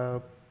 but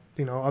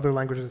you know, other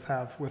languages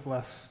have with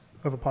less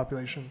of a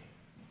population?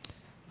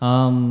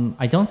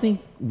 I don't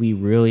think we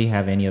really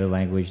have any other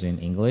language than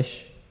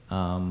English.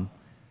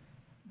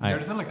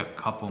 There's like a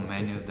couple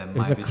menus that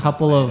there's might be a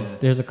couple translated.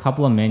 of there's a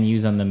couple of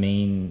menus on the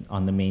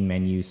main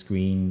menu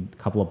screen. A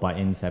couple of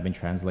buttons have been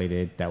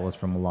translated. That was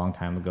from a long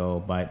time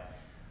ago, but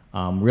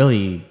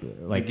really,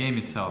 like,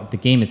 the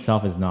game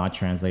itself is not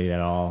translated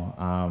at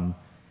all.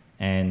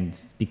 And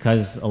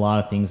because a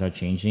lot of things are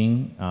changing,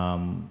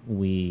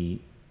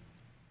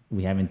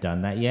 we haven't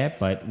done that yet.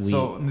 But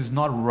so it's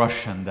not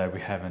Russian that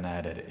we haven't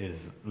added.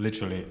 Is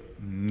literally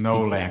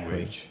no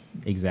language.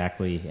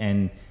 Exactly,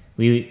 and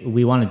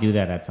we want to do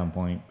that at some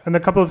point. And the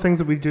couple of things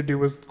that we did do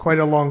was quite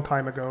a long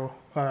time ago.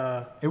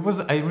 It was,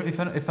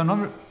 if I'm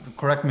not,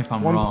 correct me if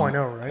I'm wrong.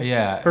 1.0, right?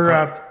 Yeah.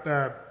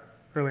 Or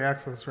early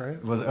access, right?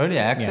 It was early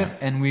access,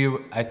 and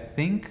I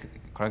think,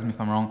 correct me if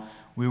I'm wrong,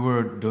 we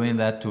were doing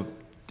that to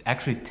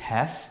actually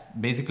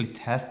basically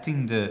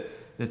testing the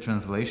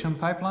translation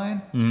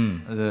pipeline,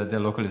 the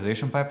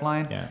localization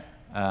pipeline. Yeah.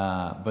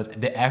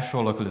 But the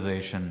actual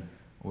localization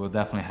will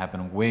definitely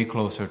happen way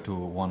closer to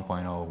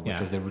 1.0,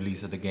 which is the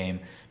release of the game,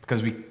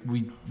 because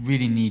we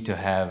really need to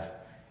have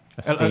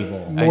a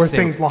stable, more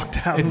things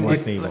locked down. More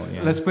stable.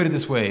 Yeah. Let's put it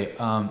this way: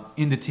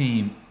 in the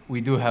team,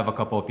 we do have a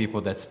couple of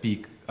people that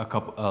speak a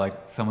couple, like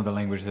some of the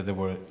languages that they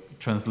were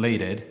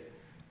translated.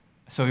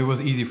 So it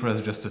was easy for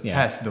us just to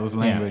test those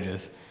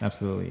languages. Yeah.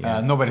 Absolutely.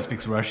 Yeah. Nobody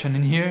speaks Russian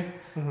in here,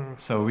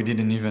 so we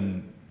didn't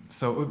even.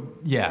 So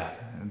yeah.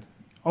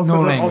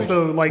 Also, no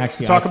also like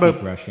actually, to talk I speak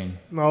about Russian.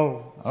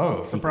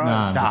 Oh,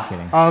 surprise! No,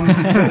 I'm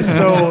just kidding.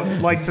 So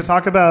like to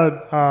talk about,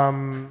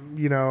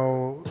 you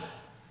know,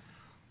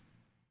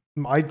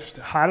 I just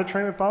had a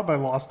train of thought, but I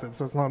lost it,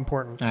 so it's not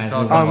important.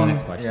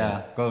 Next question.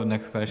 Yeah, go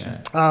next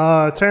question.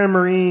 Terra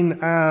Marine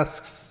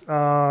asks,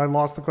 I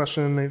lost the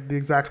question, the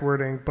exact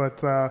wording,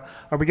 but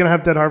are we gonna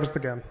have Dead Harvest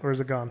again, or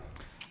is it gone?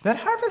 Dead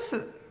Harvest,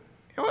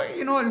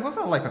 you know, it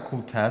wasn't like a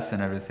cool test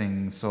and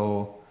everything,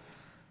 so.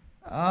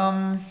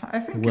 I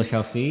think we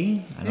shall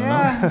see. I don't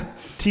know.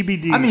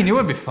 TBD. I mean, it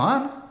would be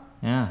fun.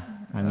 Yeah.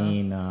 I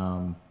mean,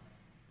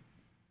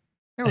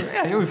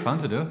 it would be fun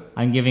to do.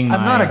 I'm giving.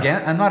 I'm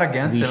not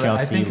against it.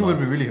 I think it would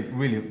be love.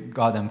 really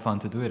goddamn fun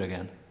to do it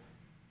again.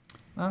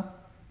 Huh?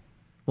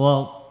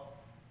 Well,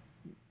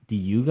 do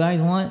you guys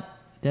want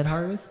Dead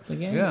Harvest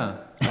again? Yeah,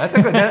 that's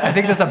a good. I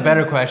think that's a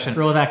better question.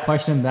 Throw that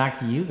question back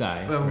to you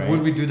guys. Right?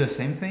 Would we do the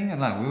same thing?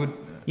 Like we would.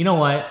 You know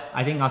what?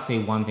 I think I'll say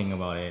one thing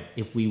about it.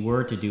 If we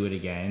were to do it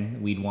again,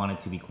 we'd want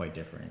it to be quite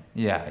different.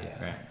 Yeah.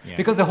 Right? Yeah.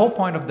 Because the whole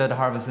point of Dead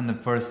Harvest in the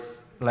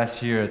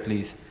last year at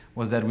least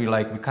was that we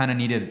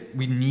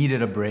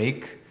needed a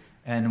break,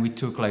 and we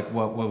took like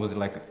what was it,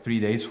 like 3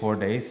 days, 4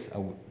 days.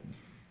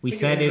 We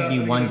said it'd be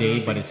 1 day,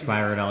 but it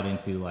spiraled out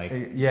into like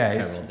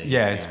several days.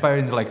 Yeah, it spiraled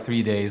into like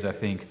 3 days, I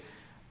think,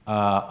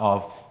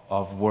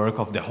 of work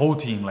of the whole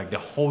team. Like the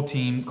whole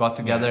team got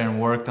together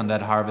and worked on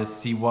Dead Harvest,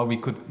 see what we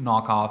could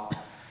knock off.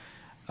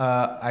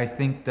 I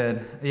think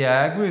that,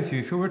 I agree with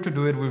you. If we were to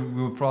do it, we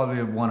would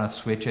probably want to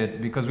switch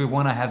it because we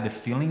want to have the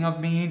feeling of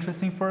being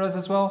interesting for us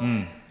as well.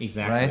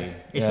 Exactly.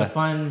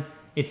 Right?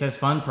 It's as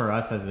fun for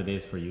us as it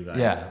is for you guys.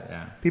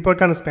 Yeah. People are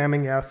kind of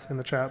spamming yes in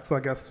the chat, so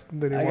I guess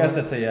they do. I guess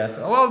that's a yes.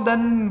 Well,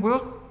 then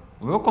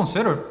we'll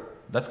consider.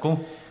 That's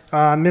cool.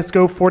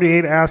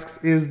 Misco48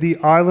 asks, is the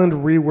island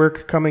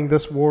rework coming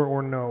this war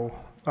or no?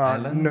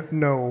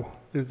 No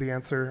is the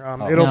answer.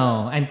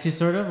 It'll and to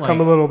sort of like come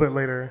a little bit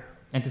later.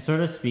 And to sort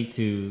of speak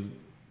to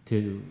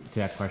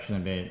that question a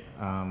bit,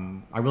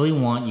 I really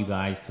want you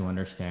guys to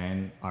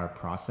understand our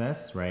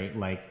process, right?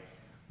 Like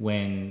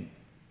when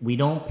we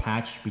don't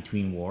patch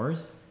between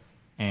wars,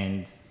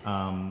 and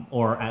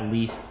or at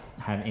least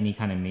have any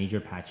kind of major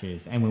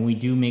patches, and when we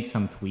do make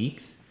some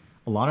tweaks,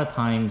 a lot of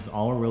times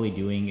all we're really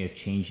doing is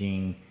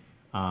changing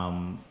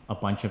a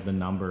bunch of the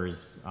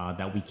numbers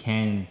that we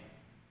can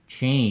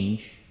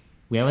change.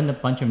 We have a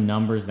bunch of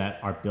numbers that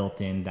are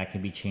built in that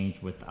can be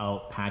changed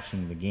without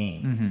patching the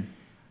game.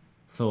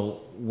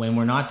 So when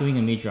we're not doing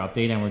a major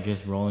update and we're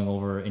just rolling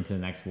over into the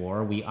next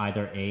war, we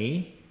either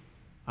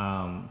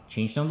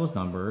change down those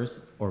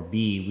numbers, or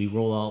B, we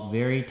roll out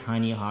very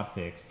tiny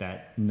hotfix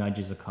that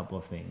nudges a couple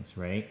of things,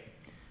 right?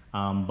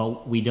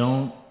 But we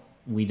don't,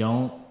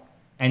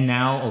 and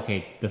now,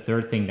 okay, the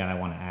third thing that I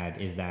want to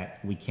add is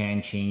that we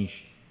can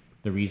change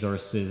the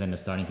resources and the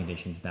starting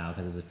conditions now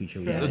because it's a feature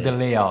we added. The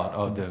layout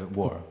of the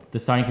war. The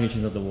starting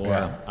conditions of the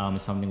war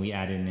is something we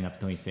added in up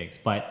 26,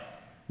 but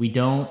we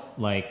don't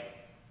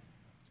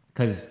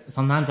because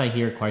sometimes I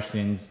hear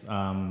questions,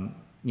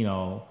 you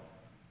know,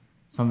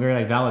 some very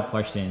like valid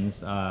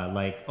questions,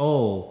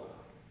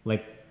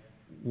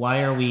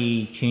 why are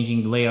we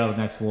changing the layout of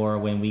the next war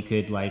when we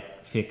could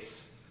like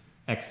fix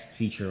X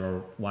feature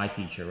or Y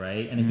feature,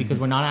 right? And it's because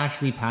we're not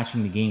actually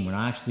patching the game. We're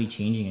not actually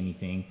changing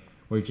anything.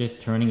 We're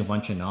just turning a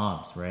bunch of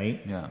knobs,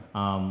 right?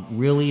 Yeah.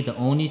 Really, the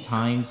only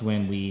times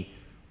when we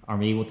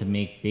are able to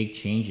make big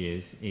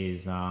changes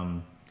is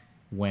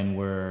when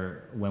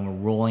we're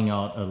rolling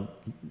out a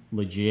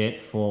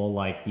legit full,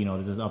 like, you know,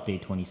 this is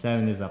update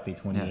 27, this is update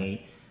 28. Yeah.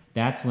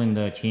 That's when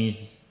the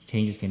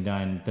changes can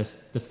done.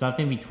 The stuff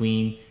in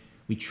between,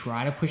 we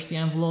try to push the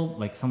envelope.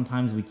 Like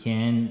sometimes we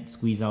can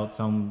squeeze out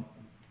some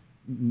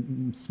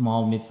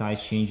small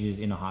mid-sized changes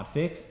in a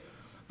hotfix,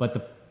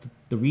 but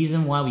the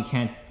reason why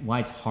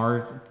it's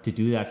hard to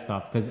do that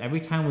stuff, because every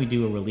time we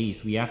do a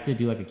release, we have to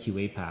do like a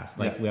QA pass.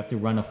 Like we have to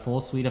run a full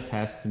suite of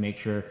tests to make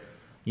sure,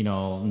 you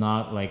know,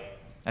 not like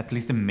at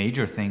least the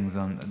major things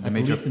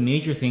the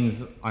major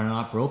things are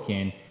not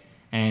broken.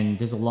 And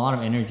there's a lot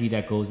of energy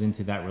that goes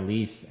into that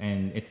release,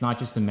 and it's not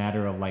just a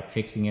matter of like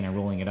fixing it and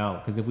rolling it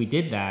out. Because if we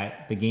did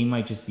that, the game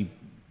might just be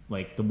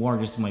like the war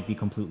just might be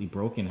completely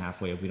broken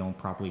halfway if we don't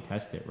properly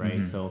test it,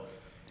 right? So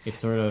it's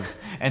sort of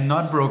and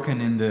not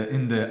broken in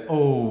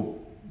the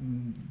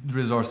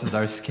resources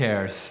are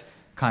scarce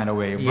kind of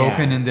way.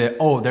 Broken in the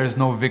there's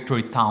no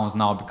victory towns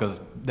now because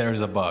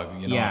there's a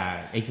bug, you know?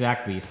 Yeah,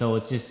 exactly. So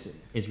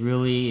it's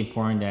really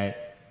important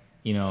that,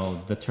 you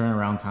know, the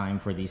turnaround time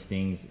for these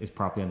things is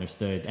properly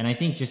understood. And I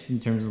think just in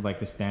terms of like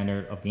the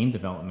standard of game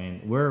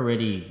development, we're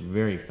already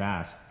very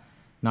fast.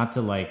 Not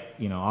to like,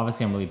 you know,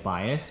 obviously I'm really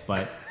biased,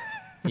 but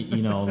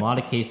you know, a lot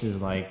of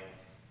cases like,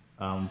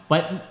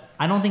 but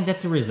I don't think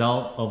that's a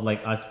result of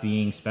like us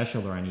being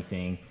special or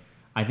anything.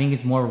 I think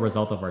it's more a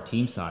result of our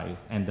team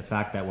size and the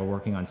fact that we're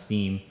working on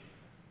Steam,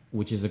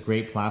 which is a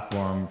great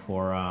platform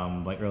for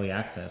like early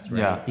access, right?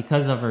 Yeah.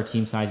 Because of our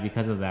team size,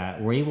 because of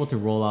that, we're able to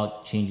roll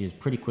out changes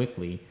pretty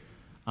quickly.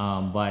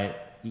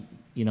 But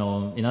you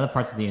know, in other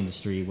parts of the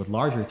industry with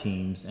larger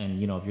teams, and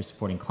you know, if you're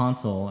supporting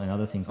console and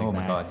other things like that,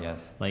 oh my God,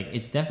 yes, like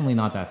it's definitely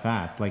not that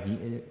fast. Like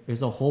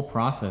there's a whole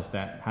process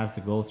that has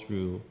to go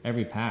through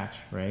every patch,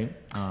 right?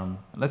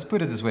 Let's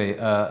put it this way: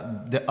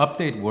 the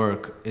update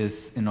work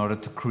is in order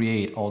to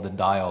create all the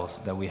dials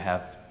that we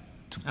have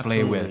to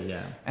play with,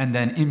 and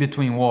then in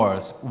between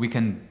wars, we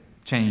can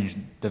change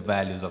the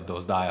values of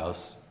those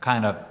dials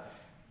kind of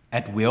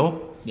at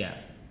will. Yeah.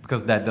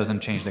 Because that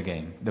doesn't change the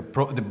game.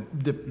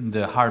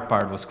 The hard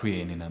part was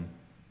creating them.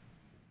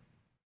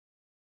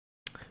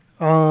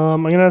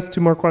 I'm gonna ask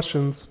 2 more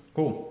questions.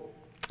 Cool.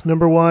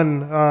 Number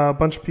 1, a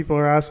bunch of people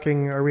are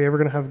asking, are we ever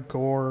gonna have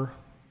gore,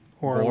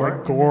 or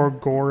gore?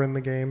 like gore in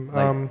the game?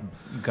 Like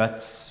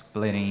gut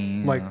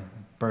splitting, like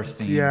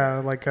bursting. Yeah,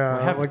 like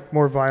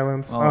more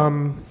violence.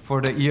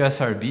 For the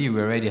ESRB, we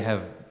already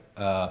have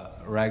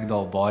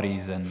ragdoll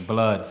bodies and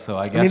blood, so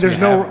I guess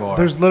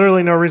there's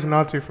literally no reason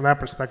not to from that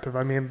perspective.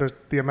 I mean,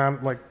 the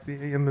amount, like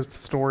in the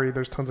story,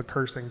 there's tons of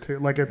cursing too.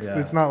 Like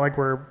it's not like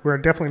we're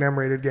definitely an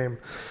M-rated game,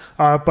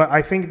 but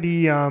I think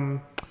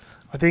the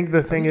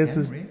thing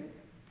is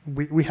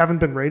we haven't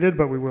been rated,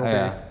 but we will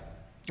be.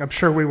 I'm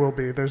sure we will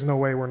be. There's no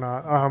way we're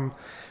not.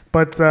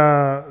 But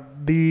the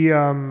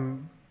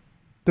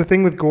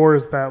thing with gore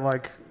is that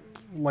like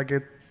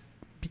it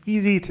be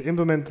easy to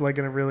implement like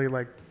in a really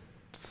like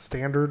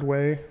standard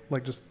way,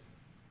 like just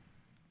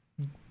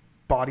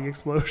body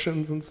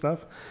explosions and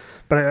stuff.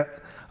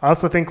 But I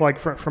also think like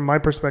from my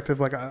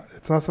perspective, like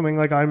it's not something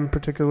like I'm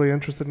particularly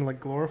interested in like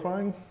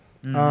glorifying.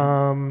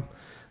 It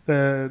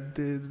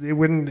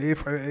wouldn't,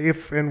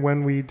 if and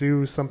when we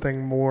do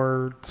something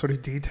more sort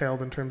of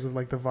detailed in terms of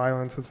like the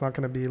violence, it's not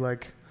going to be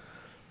like,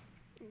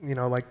 you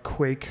know, like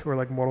Quake or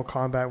like Mortal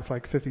Kombat with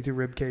like 52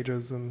 rib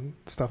cages and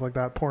stuff like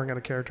that pouring out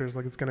of characters.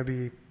 Like it's going to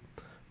be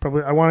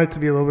probably, I want it to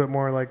be a little bit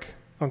more like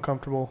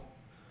uncomfortable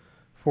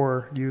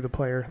for you, the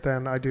player,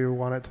 than I do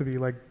want it to be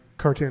like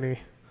cartoony,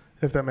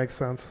 if that makes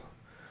sense.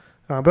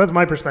 But that's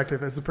my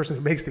perspective as the person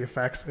who makes the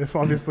effects. If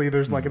obviously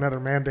there's like another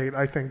mandate,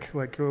 I think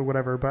like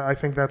whatever. But I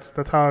think that's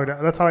how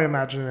I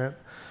imagine it.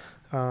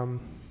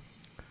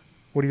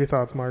 What are your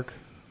thoughts, Mark?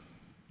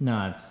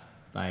 No,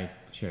 I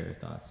share your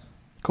thoughts.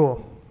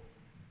 Cool.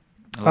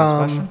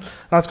 Last question.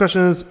 Last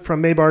question is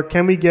from Maybar.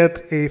 Can we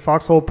get a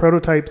Foxhole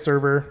prototype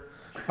server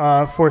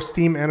for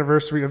Steam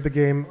anniversary of the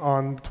game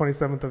on the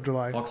 27th of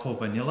July? Foxhole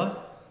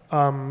Vanilla?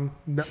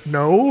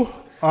 No.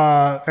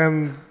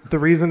 And the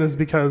reason is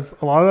because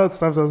a lot of that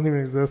stuff doesn't even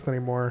exist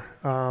anymore.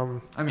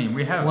 I mean,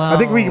 we have... I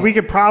think we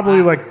could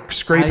probably like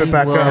scrape it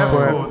back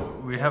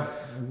up. We have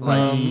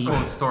like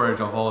code storage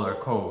of all our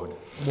code.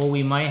 Well,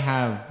 we might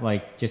have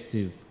like, just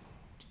to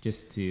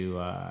just to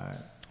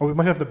Oh, we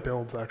might have the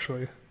builds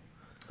actually.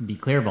 be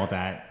clear about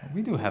that,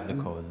 We do have the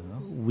code as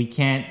well. we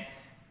can't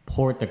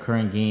port the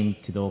current game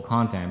to the old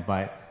content,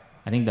 but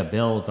I think the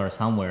builds are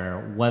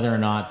somewhere. Whether or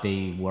not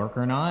they work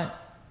or not,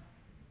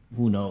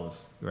 who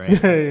knows, right?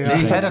 Yeah.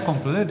 They had a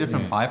completely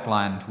different Yeah.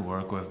 pipeline to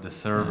work with the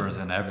servers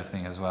and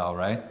everything as well,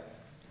 right?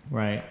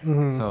 Right.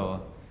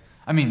 So,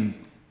 I mean,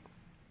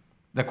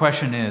 the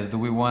question is, do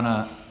we want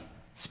to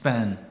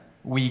spend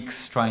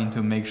weeks trying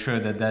to make sure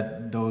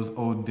that those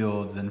old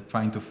builds and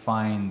trying to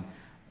find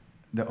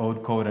the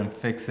old code and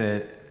fix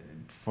it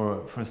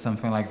for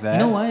something like that? You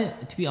know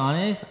what? To be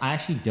honest, I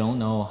actually don't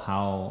know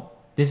how.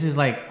 This is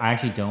like, I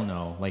actually don't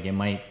know. Like, it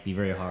might be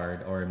very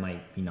hard, or it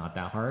might be not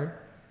that hard.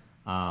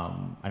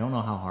 I don't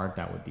know how hard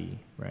that would be,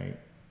 right?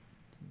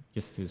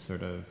 Just to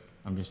sort of,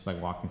 I'm just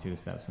like walking through the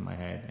steps in my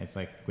head. It's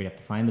like we have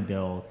to find the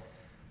build,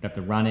 we have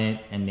to run it,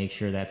 and make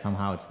sure that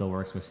somehow it still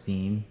works with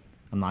Steam.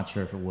 I'm not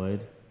sure if it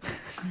would,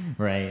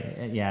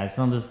 right? Yeah, it's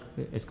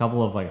a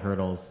couple of like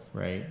hurdles,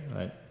 right?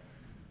 But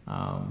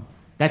I'm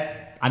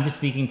just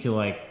speaking to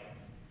like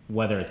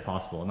whether it's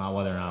possible, not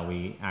whether or not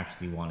we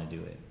actually want to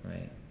do it,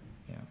 right?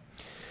 Yeah.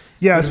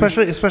 Yeah,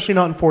 especially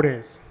not in 4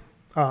 days,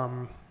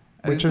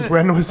 which is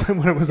when it was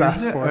asked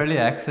Is the for. early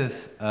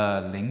access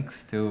link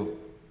still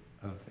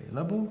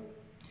available?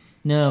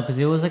 No, because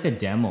it was like a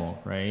demo,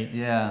 right?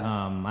 Yeah.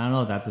 I don't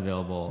know if that's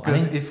available. I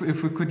Because think,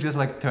 if we could just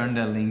like turn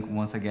that link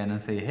once again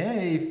and say,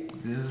 hey,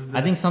 this is the...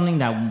 I think something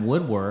that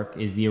would work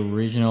is the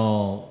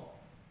original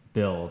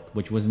build,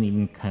 which wasn't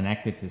even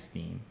connected to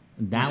Steam.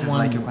 That Which is one,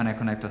 like you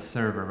connect to a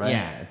server, right?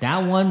 yeah, that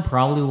one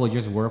probably will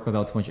just work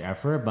without too much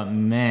effort. But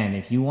man,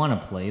 if you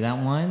want to play that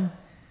one,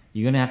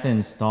 you're gonna have to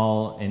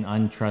install an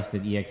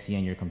untrusted exe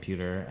on your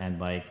computer, and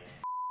like,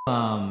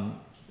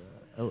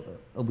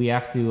 we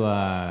have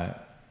to.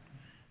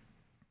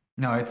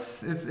 No,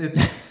 it's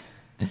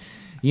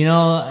You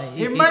know,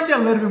 it might be a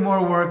little bit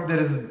more work that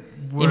is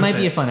worth it might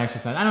be a fun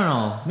exercise. I don't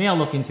know. Maybe I'll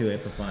look into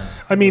it for fun.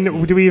 I mean,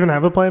 We'll see. do we even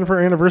have a plan for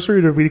our anniversary,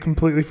 or did we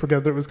completely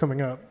forget that it was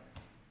coming up?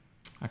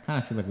 I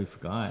kind of feel like we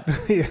forgot.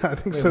 Yeah, I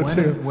think so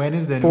too. When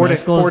is the 4 days.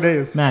 This goes- 4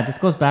 days. Matt, this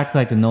goes back to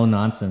like the no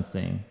nonsense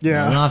thing. Yeah. You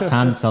know, we don't have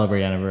time to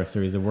celebrate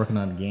anniversaries. They're working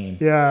on the game.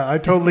 Yeah, I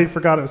totally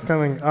forgot it was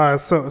coming.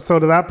 So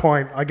to that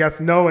point, I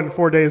guess no, in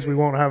 4 days we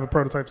won't have a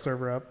prototype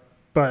server up.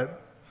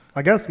 But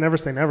I guess never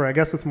say never. I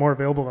guess it's more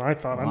available than I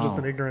thought. I'm just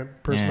Wow. an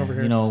ignorant person Yeah, over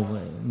here. You know,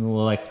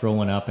 we'll like throw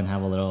one up and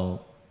have a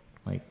little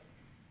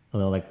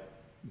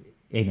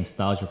a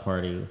nostalgia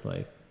party with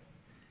like,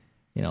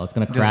 you know, it's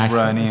gonna just crash.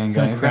 running and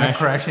going? It's gonna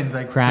crash crash in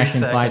like crash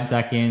 3 in 5 seconds.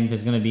 seconds.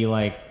 There's gonna be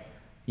like,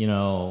 you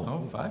know,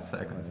 Oh, 5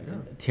 seconds. Yeah.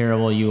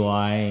 terrible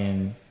UI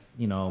and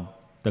you know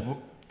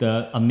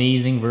the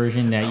amazing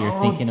version that you're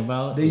Oh, thinking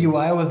about. The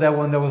UI was that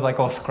one that was like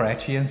all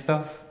scratchy and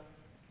stuff.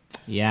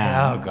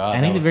 Yeah. Oh, God, I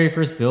think that the very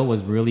first build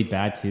was really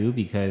bad too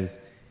because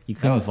you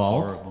couldn't was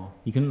vault. horrible.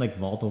 You couldn't like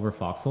vault over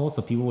Foxhole,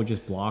 so people would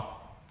just block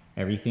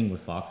everything with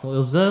Foxhole. It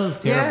was terrible.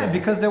 Yeah,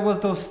 because there was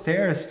those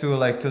stairs to the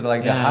Yeah,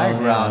 high yeah,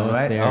 ground, those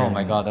right? stairs. Oh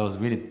my god, that was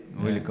really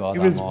It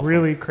goddamn was awful.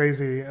 really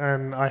crazy,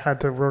 and I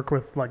had to work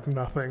with like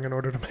nothing in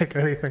order to make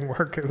anything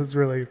work. It was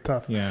really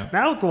tough. Yeah.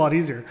 Now it's a lot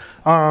easier.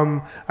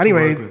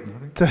 Anyway, work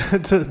with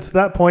to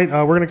that point,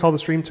 we're going to call the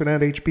stream to an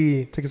end.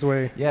 HB, take us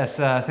away. Yes,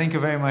 thank you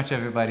very much,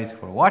 everybody,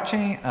 for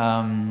watching.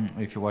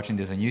 If you're watching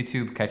this on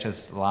YouTube, catch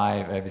us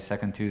live every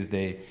second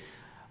Tuesday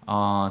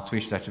on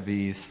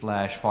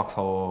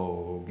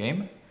twitch.tv/Foxhole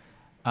Game.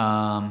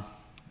 And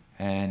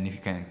if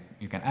you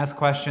can ask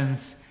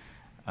questions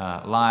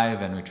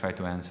live, and we try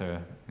to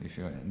answer if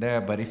you're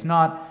there. But if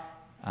not,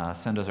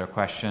 send us your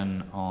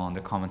question on the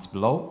comments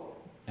below,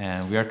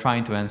 and we are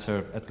trying to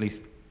answer at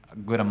least a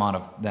good amount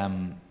of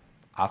them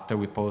after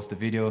we post the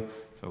video.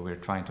 So we're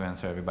trying to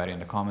answer everybody in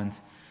the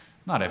comments.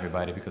 Not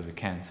everybody, because we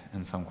can't,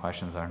 and some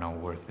questions are not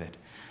worth it.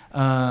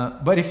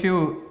 But if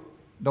you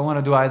don't want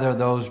to do either of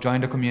those, join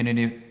the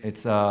community.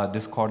 It's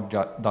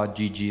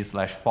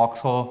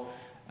discord.gg/Foxhole,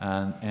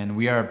 and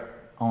we are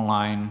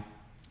online.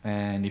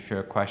 And if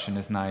your question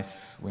is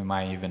nice, we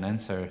might even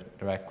answer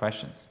direct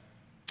questions.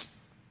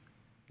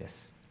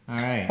 Yes. All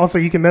right. Also,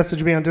 you can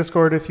message me on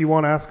Discord if you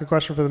want to ask a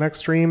question for the next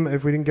stream.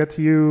 If we didn't get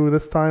to you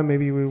this time,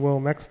 maybe we will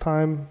next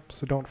time.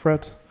 So don't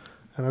fret.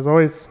 And as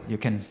always, You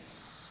can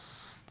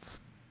stay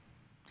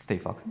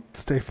foxy.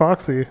 stay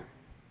foxy.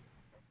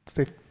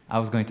 Stay. I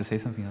was going to say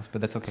something else,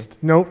 but that's okay.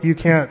 Nope, you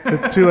can't.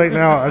 It's too late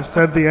now. I've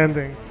said the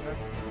ending.